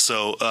about this.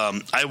 So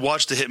I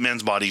watched The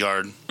Hitman's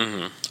Bodyguard.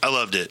 Mm-hmm. I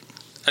loved it.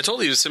 I told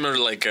you it was similar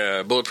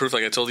to Bulletproof.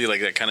 I told you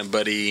that kind of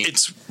buddy.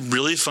 It's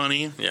really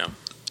funny. Yeah.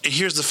 And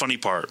here's the funny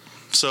part.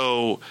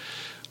 So...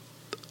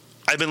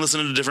 I've been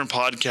listening to different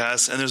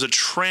podcasts, and there's a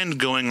trend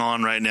going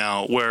on right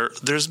now where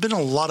there's been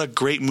a lot of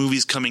great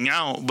movies coming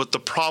out, but the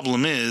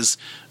problem is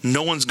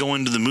no one's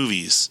going to the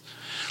movies.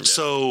 Yeah.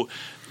 So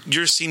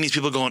you're seeing these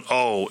people going,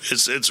 "Oh,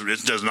 it's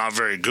not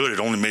very good.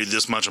 It only made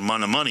this much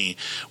amount of money."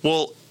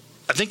 Well,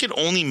 I think it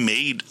only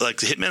made The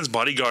Hitman's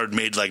Bodyguard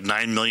made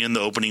 $9 million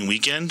the opening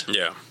weekend.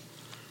 Yeah,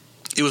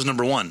 it was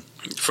number one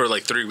for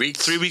 3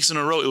 weeks. 3 weeks in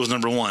a row, it was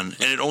number one,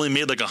 and it only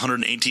made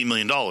 $118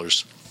 million.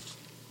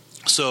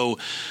 So.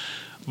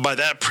 By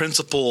that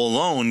principle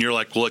alone, you're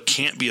like, well, it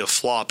can't be a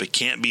flop. It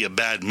can't be a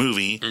bad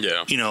movie.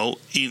 Yeah.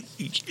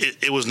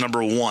 It was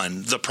number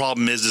one. The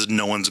problem is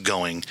no one's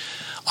going.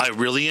 I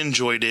really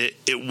enjoyed it.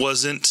 It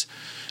wasn't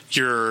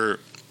your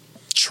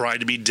try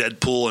to be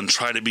Deadpool and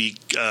try to be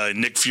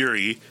Nick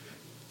Fury.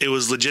 It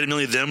was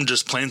legitimately them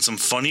just playing some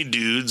funny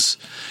dudes.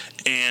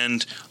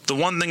 And the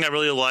one thing I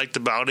really liked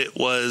about it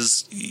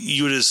was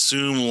you would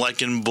assume,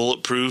 like in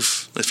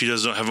Bulletproof, if you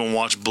guys haven't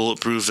watched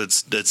Bulletproof,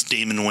 that's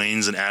Damon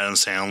Wayans and Adam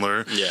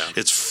Sandler. Yeah.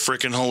 It's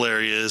freaking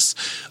hilarious.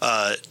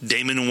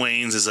 Damon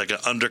Wayans is an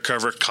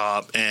undercover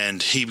cop,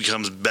 and he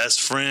becomes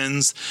best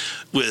friends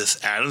with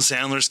Adam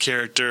Sandler's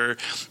character,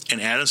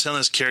 and Adam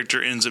Sandler's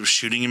character ends up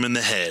shooting him in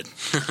the head.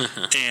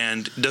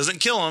 And doesn't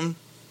kill him,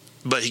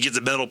 but he gets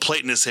a metal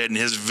plate in his head, and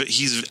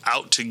he's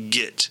out to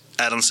get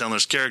Adam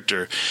Sandler's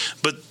character.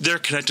 But they're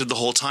connected the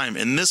whole time.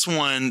 In this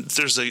one,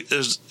 there's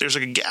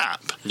a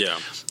gap. Yeah.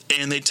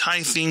 And they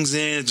tie things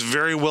in. It's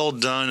very well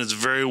done. It's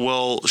very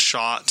well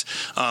shot.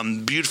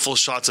 Beautiful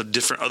shots of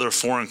different other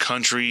foreign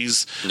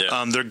countries.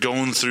 Yeah. They're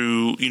going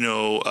through,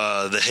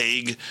 The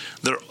Hague.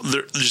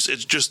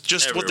 It's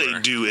just what they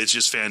do. It's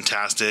just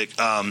fantastic.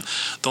 The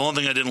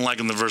only thing I didn't like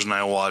in the version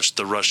I watched,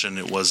 the Russian,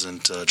 it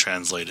wasn't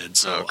translated.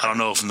 So okay. I don't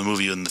know if in the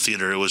movie in the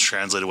theater it was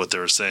translated what they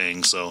were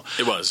saying. So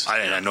it was. I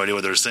had no idea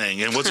what they were saying.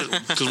 And what's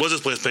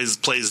this place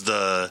plays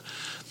the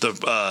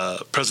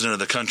president of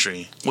the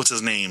country? What's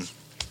his name?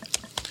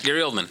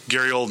 Gary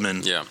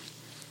Oldman. Yeah.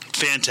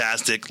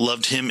 Fantastic.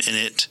 Loved him in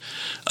it.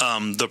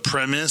 The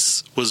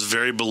premise was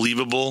very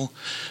believable.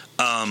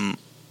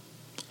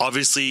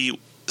 Obviously,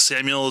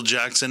 Samuel L.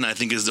 Jackson, I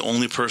think, is the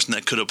only person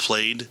that could have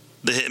played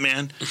the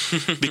Hitman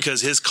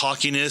because his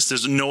cockiness,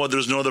 there's no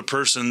other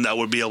person that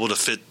would be able to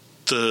fit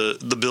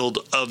the build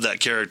of that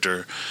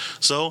character.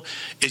 So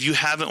if you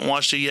haven't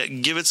watched it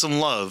yet, give it some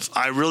love.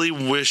 I really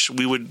wish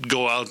we would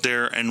go out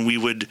there and we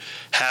would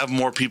have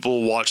more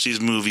people watch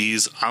these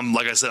movies.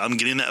 Like I said, I'm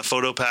getting that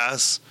photo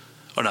pass,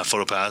 or not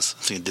photo pass.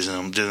 I think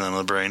Disneyland on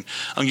the brain.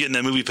 I'm getting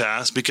that movie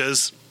pass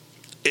because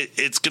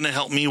it's going to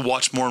help me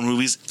watch more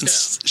movies and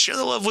share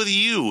the love with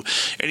you.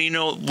 And, you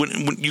know,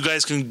 when you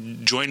guys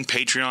can join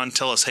Patreon,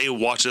 tell us, hey,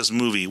 watch this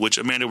movie, which,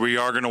 Amanda, we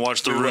are going to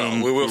watch The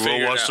Room. We will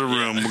watch The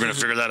Room. We're going to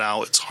figure that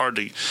out. It's hard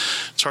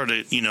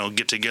to, you know,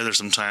 get together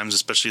sometimes,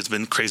 especially it's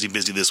been crazy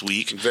busy this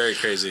week. Very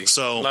crazy.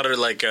 So a lot of,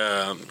 like,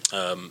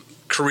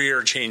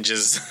 career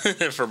changes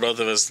for both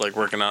of us, like,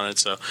 working on it.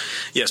 So,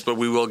 yes, but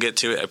we will get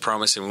to it, I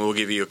promise, and we will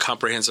give you a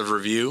comprehensive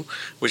review,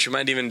 which we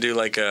might even do,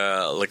 like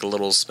a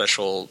little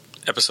special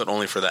episode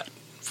only for that.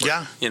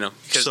 You know,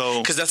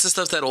 because that's the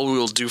stuff that we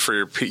will do for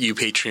you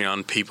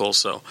Patreon people.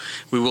 So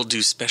we will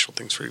do special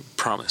things for you.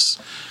 Promise.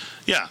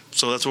 Yeah,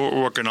 so that's what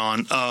we're working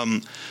on.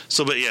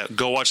 But yeah,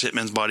 go watch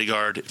Hitman's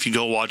Bodyguard. If you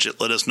go watch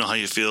it, let us know how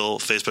you feel.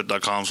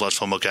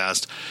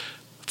 Facebook.com/FOMOcast,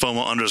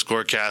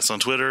 FOMO_cast on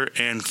Twitter,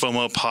 and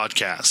FOMO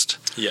podcast.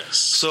 Yes.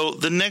 So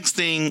the next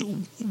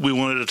thing we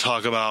wanted to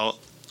talk about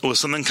was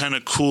something kind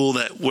of cool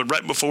that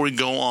right before we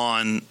go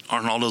on,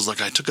 Arnaldo's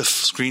like, I took a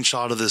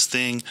screenshot of this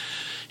thing.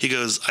 He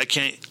goes, I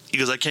can't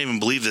even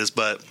believe this,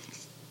 but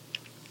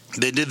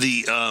they did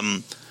the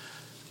Emmys.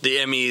 The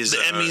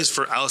Emmys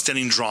for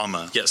Outstanding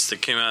Drama. Yes, they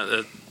came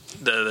out.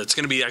 That's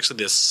going to be actually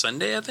this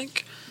Sunday, I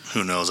think.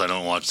 Who knows? I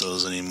don't watch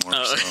those anymore.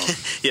 So.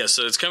 Yeah,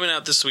 so it's coming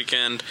out this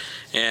weekend.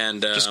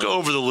 And just go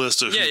over the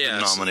list of who's been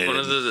nominated. One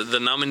of the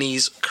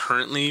nominees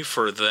currently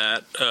for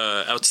that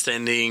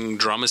Outstanding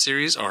Drama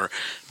series are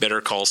Better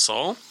Call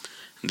Saul,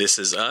 This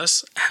Is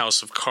Us,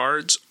 House of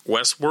Cards,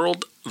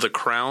 Westworld, The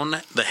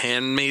Crown, The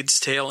Handmaid's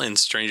Tale, and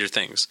Stranger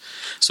Things.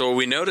 So what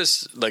we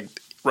noticed, like,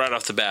 right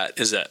off the bat,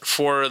 is that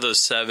 4 of those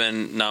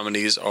 7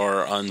 nominees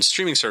are on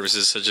streaming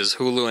services such as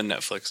Hulu and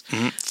Netflix.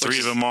 Mm-hmm. 3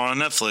 of them are on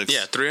Netflix.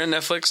 Yeah, 3 on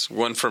Netflix,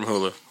 1 from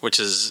Hulu, which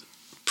is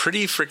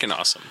pretty freaking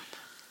awesome.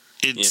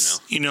 It's,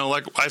 you know,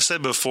 like I've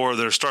said before,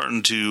 they're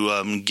starting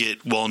to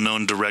get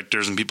well-known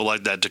directors and people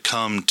like that to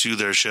come to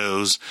their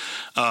shows.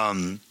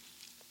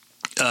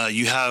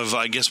 You have,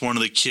 I guess, one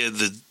of the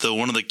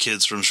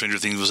kids from Stranger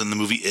Things was in the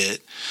movie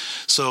It.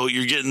 So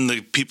you're getting the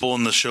people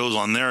in the shows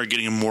on there are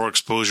getting more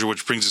exposure,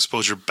 which brings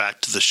exposure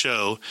back to the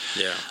show.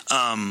 Yeah.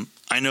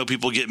 I know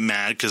people get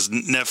mad because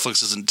Netflix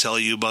doesn't tell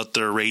you about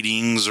their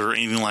ratings or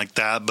anything like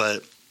that,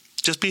 but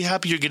just be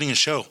happy you're getting a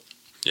show.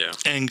 Yeah.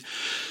 And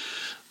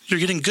you're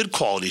getting good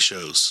quality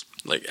shows.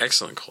 Like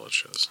excellent quality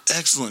shows.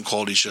 Excellent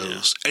quality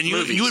shows. Yeah. And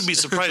you would be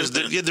surprised.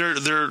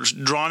 They're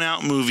drawn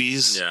out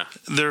movies. Yeah.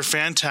 They're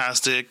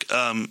fantastic.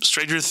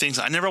 Stranger Things.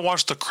 I never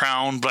watched The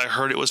Crown, but I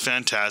heard it was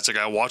fantastic.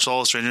 I watched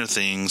all of Stranger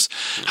Things.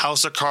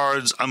 House of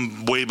Cards,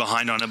 I'm way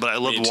behind on it, but I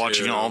loved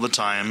watching it all the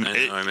time.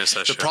 I miss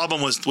that show. The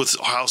problem with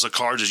House of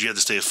Cards is you have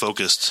to stay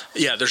focused.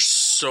 Yeah, there's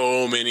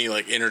so many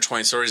like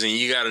intertwined stories, and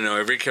you got to know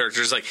every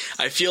character. It's like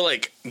I feel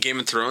like Game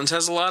of Thrones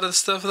has a lot of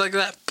stuff like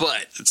that,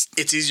 but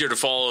it's easier to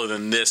follow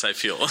than this, I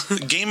feel.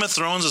 Game of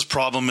Thrones'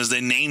 problem is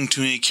they name too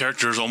many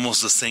characters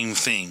almost the same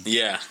thing.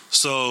 Yeah.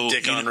 So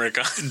Rickon.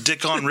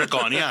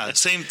 Rickon, yeah.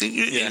 Same thing.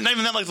 Yeah. Not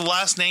even that, like the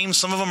last name,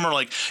 some of them are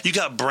like, you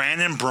got Bran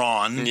and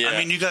Braun. Yeah. I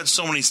mean, you got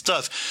so many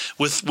stuff.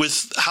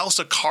 With House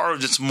of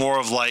Cards, it's more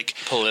of like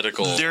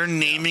political. They're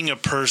naming a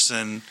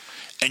person,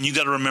 and you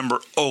got to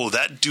remember, oh,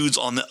 that dude's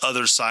on the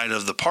other side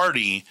of the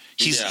party.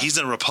 He's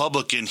a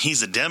Republican,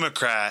 he's a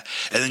Democrat,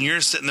 and then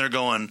you're sitting there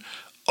going,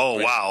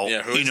 oh, wow.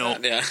 Yeah, who is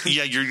that?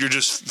 Yeah. You're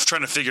just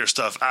trying to figure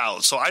stuff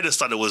out. So I just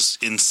thought it was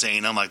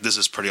insane. I'm like, this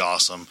is pretty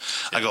awesome.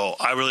 Yeah. I go,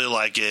 I really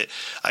like it.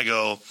 I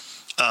go,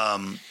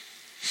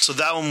 so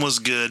that one was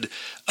good.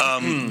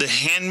 The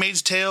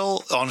Handmaid's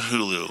Tale on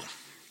Hulu.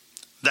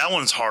 That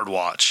one's hard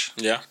watch.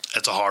 Yeah.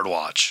 It's a hard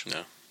watch.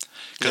 Yeah.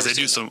 Because they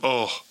do some,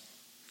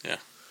 yeah.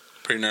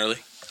 Pretty gnarly.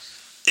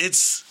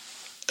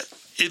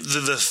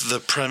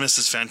 The premise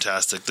is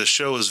fantastic. The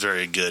show is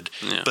very good.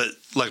 Yeah. But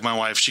like my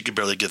wife, she could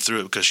barely get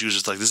through it because she was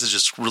just like, this is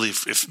just really,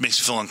 it makes me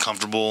feel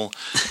uncomfortable.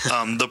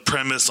 The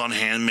premise on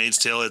Handmaid's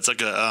Tale, it's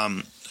like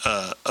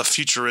a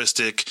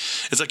futuristic,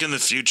 it's like in the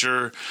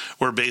future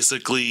where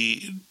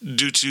basically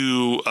due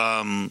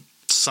to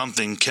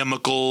something,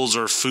 chemicals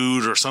or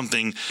food or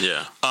something,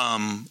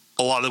 a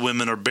lot of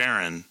women are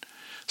barren.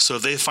 So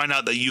if they find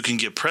out that you can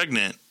get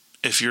pregnant,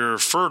 if you're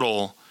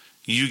fertile,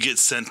 you get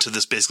sent to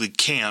this basically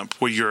camp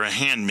where you're a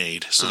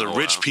handmaid. So the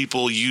rich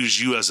people use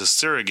you as a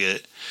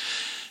surrogate.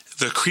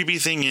 The creepy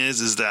thing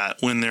is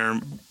that when they're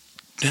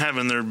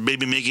having their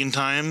baby making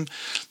time,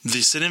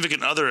 the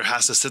significant other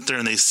has to sit there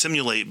and they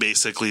simulate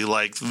basically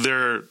like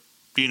they're,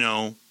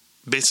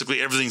 basically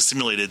everything's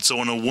simulated. So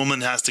when a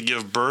woman has to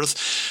give birth,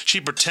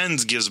 she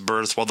pretends gives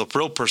birth while the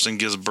real person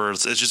gives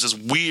birth. It's just this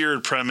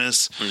weird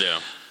premise. Yeah.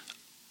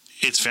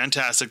 It's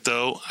fantastic,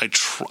 though. I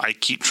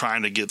keep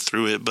trying to get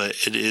through it, but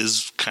it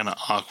is kind of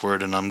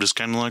awkward, and I'm just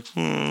kind of like,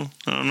 I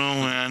don't know,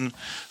 man.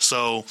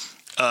 So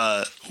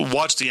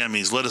watch the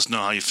Emmys. Let us know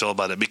how you feel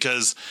about it,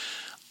 because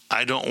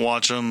I don't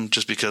watch them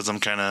just because I'm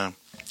kind of,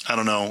 I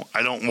don't know.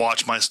 I don't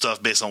watch my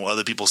stuff based on what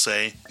other people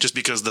say, just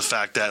because the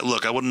fact that,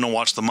 look, I wouldn't have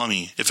watched The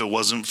Mummy if it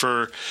wasn't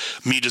for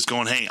me just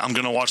going, hey, I'm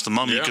going to watch The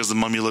Mummy because The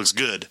Mummy looks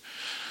good.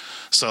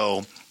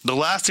 So the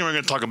last thing we're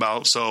going to talk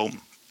about,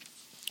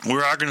 we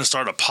are going to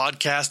start a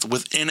podcast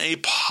within a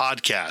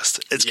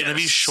podcast. It's going to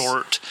be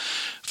short,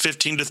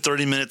 15 to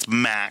 30 minutes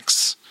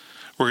max.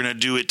 We're going to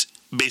do it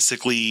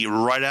basically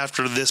right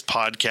after this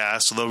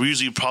podcast. So they'll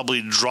usually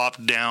probably drop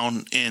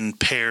down in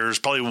pairs,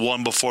 probably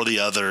one before the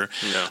other.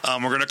 Yeah.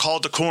 We're going to call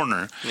it The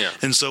Corner. Yeah.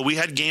 And so we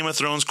had Game of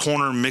Thrones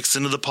Corner mixed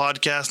into the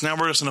podcast. Now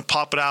we're just going to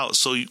pop it out.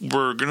 So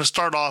we're going to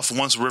start off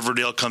once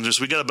Riverdale comes in.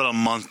 So we got about a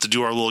month to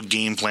do our little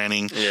game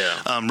planning.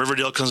 Yeah.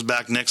 Riverdale comes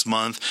back next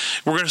month.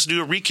 We're going to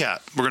do a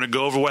recap. We're going to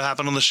go over what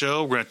happened on the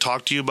show. We're going to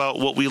talk to you about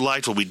what we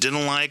liked, what we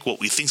didn't like, what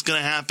we think's going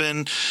to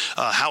happen,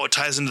 how it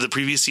ties into the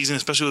previous season,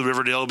 especially with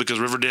Riverdale, because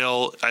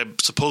Riverdale,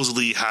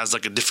 supposedly has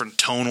like a different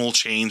tonal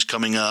change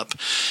coming up,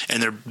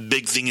 and their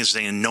big thing is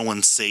saying no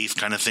one's safe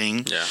kind of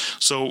thing. Yeah.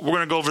 So we're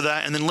going to go over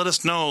that, and then let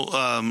us know, go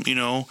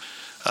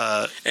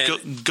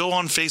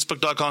on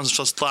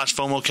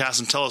Facebook.com/FOMOcast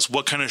and tell us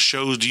what kind of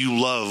shows do you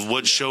love?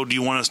 What show do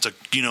you want us to,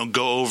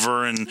 go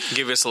over and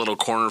give us a little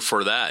corner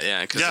for that?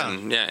 Yeah.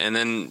 And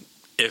then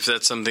if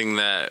that's something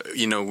that,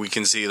 we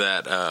can see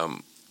that,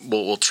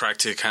 we'll track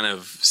to kind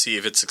of see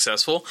if it's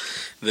successful,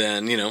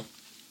 then,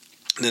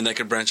 then that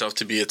could branch off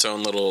to be its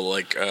own little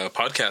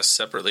podcast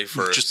separately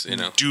for just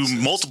do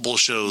multiple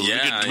shows.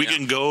 We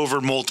can go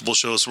over multiple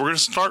shows. So we're going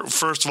to start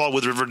first of all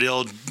with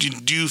Riverdale.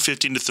 Do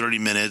 15 to 30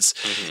 minutes.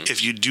 Mm-hmm.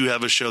 If you do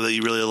have a show that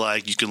you really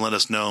like, you can let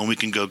us know and we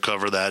can go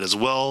cover that as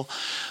well.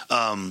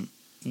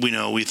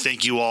 We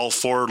thank you all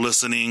for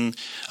listening.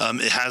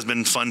 It has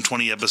been fun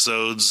 20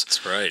 episodes.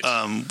 That's right.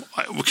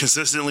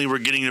 Consistently, we're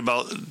getting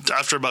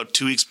after about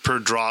 2 weeks per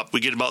drop, we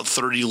get about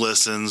 30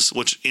 listens,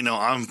 which,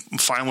 I'm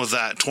fine with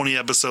that. 20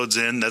 episodes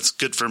in, that's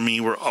good for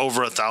me. We're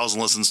over 1,000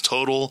 listens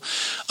total.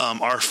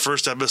 Our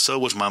first episode,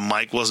 which my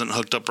mic wasn't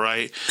hooked up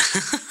right,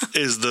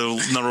 is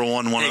the number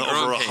one of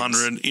over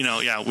 100.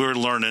 We're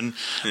learning.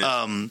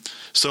 Yeah.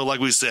 So like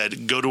we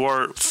said, go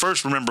to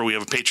remember we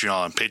have a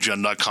Patreon,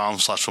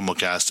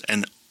 patreon.com/FOMOcast,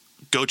 and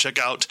go check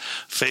out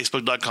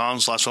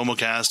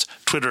Facebook.com/FOMOcast,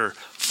 Twitter,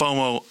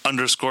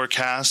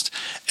 FOMO_cast,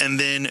 and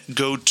then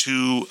go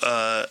to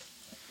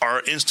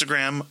our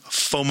Instagram,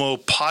 FOMO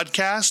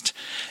Podcast,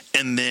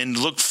 and then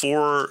look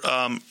for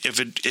if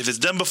it's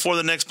done before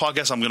the next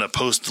podcast, I'm going to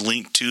post the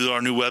link to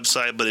our new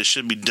website, but it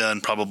should be done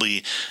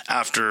probably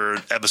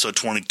after episode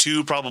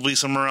 22, probably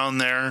somewhere around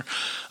there.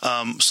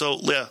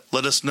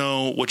 Let us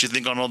know what you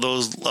think on all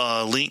those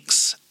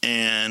links,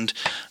 and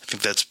I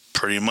think that's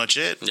pretty much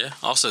it. Yeah.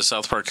 Also,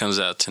 South Park comes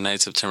out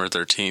tonight, September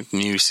 13th,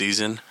 new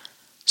season.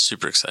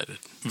 Super excited.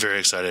 Very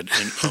excited.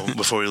 And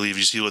before we leave,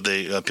 you see what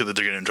people that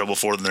they're getting in trouble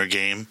for in their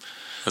game.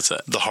 What's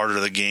that? The harder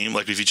the game,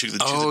 like if you choose the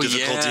difficulty,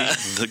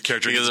 the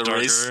character gets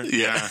darker.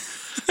 Yeah.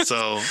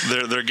 So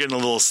they're getting a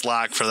little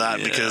slack for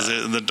that because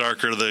the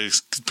darker the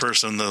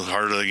person, the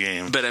harder the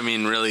game. But I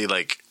mean, really,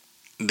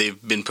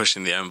 they've been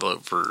pushing the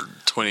envelope for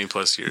 20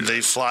 plus years.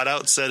 They flat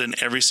out said in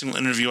every single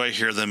interview I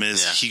hear them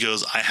he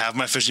goes, I have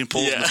my fishing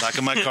pole in the back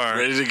of my car.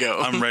 Ready to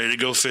go. I'm ready to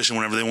go fishing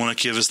whenever they want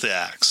to give us the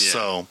axe. Yeah.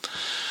 So,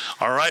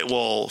 all right.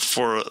 Well,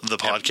 for the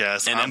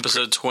podcast. And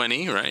episode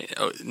 20, right?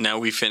 Oh, now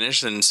we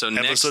finished. And so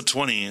episode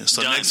 20.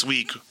 So next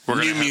week, we're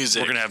going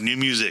to have new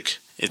music.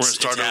 We're going to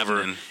start over.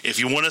 Happening. If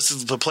you want us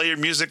to play your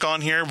music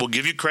on here, we'll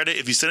give you credit.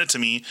 If you send it to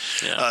me,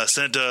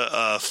 send it to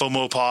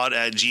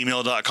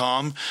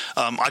FOMOpod@gmail.com.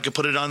 I can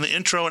put it on the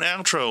intro and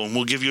outro, and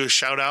we'll give you a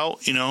shout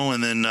out,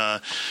 and then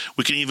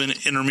we can even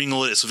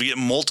intermingle it. So if you get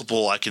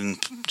multiple, I can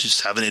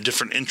just have a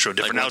different intro,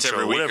 different outro,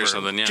 every whatever. Week or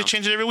something, You can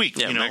change it every week.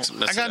 Yeah,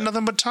 I got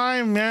nothing but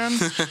time, man.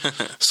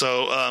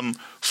 So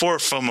for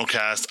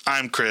FOMOcast,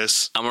 I'm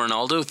Chris. I'm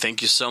Ronaldo.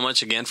 Thank you so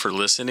much again for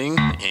listening,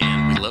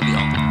 and we love you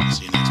all.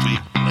 See you next week.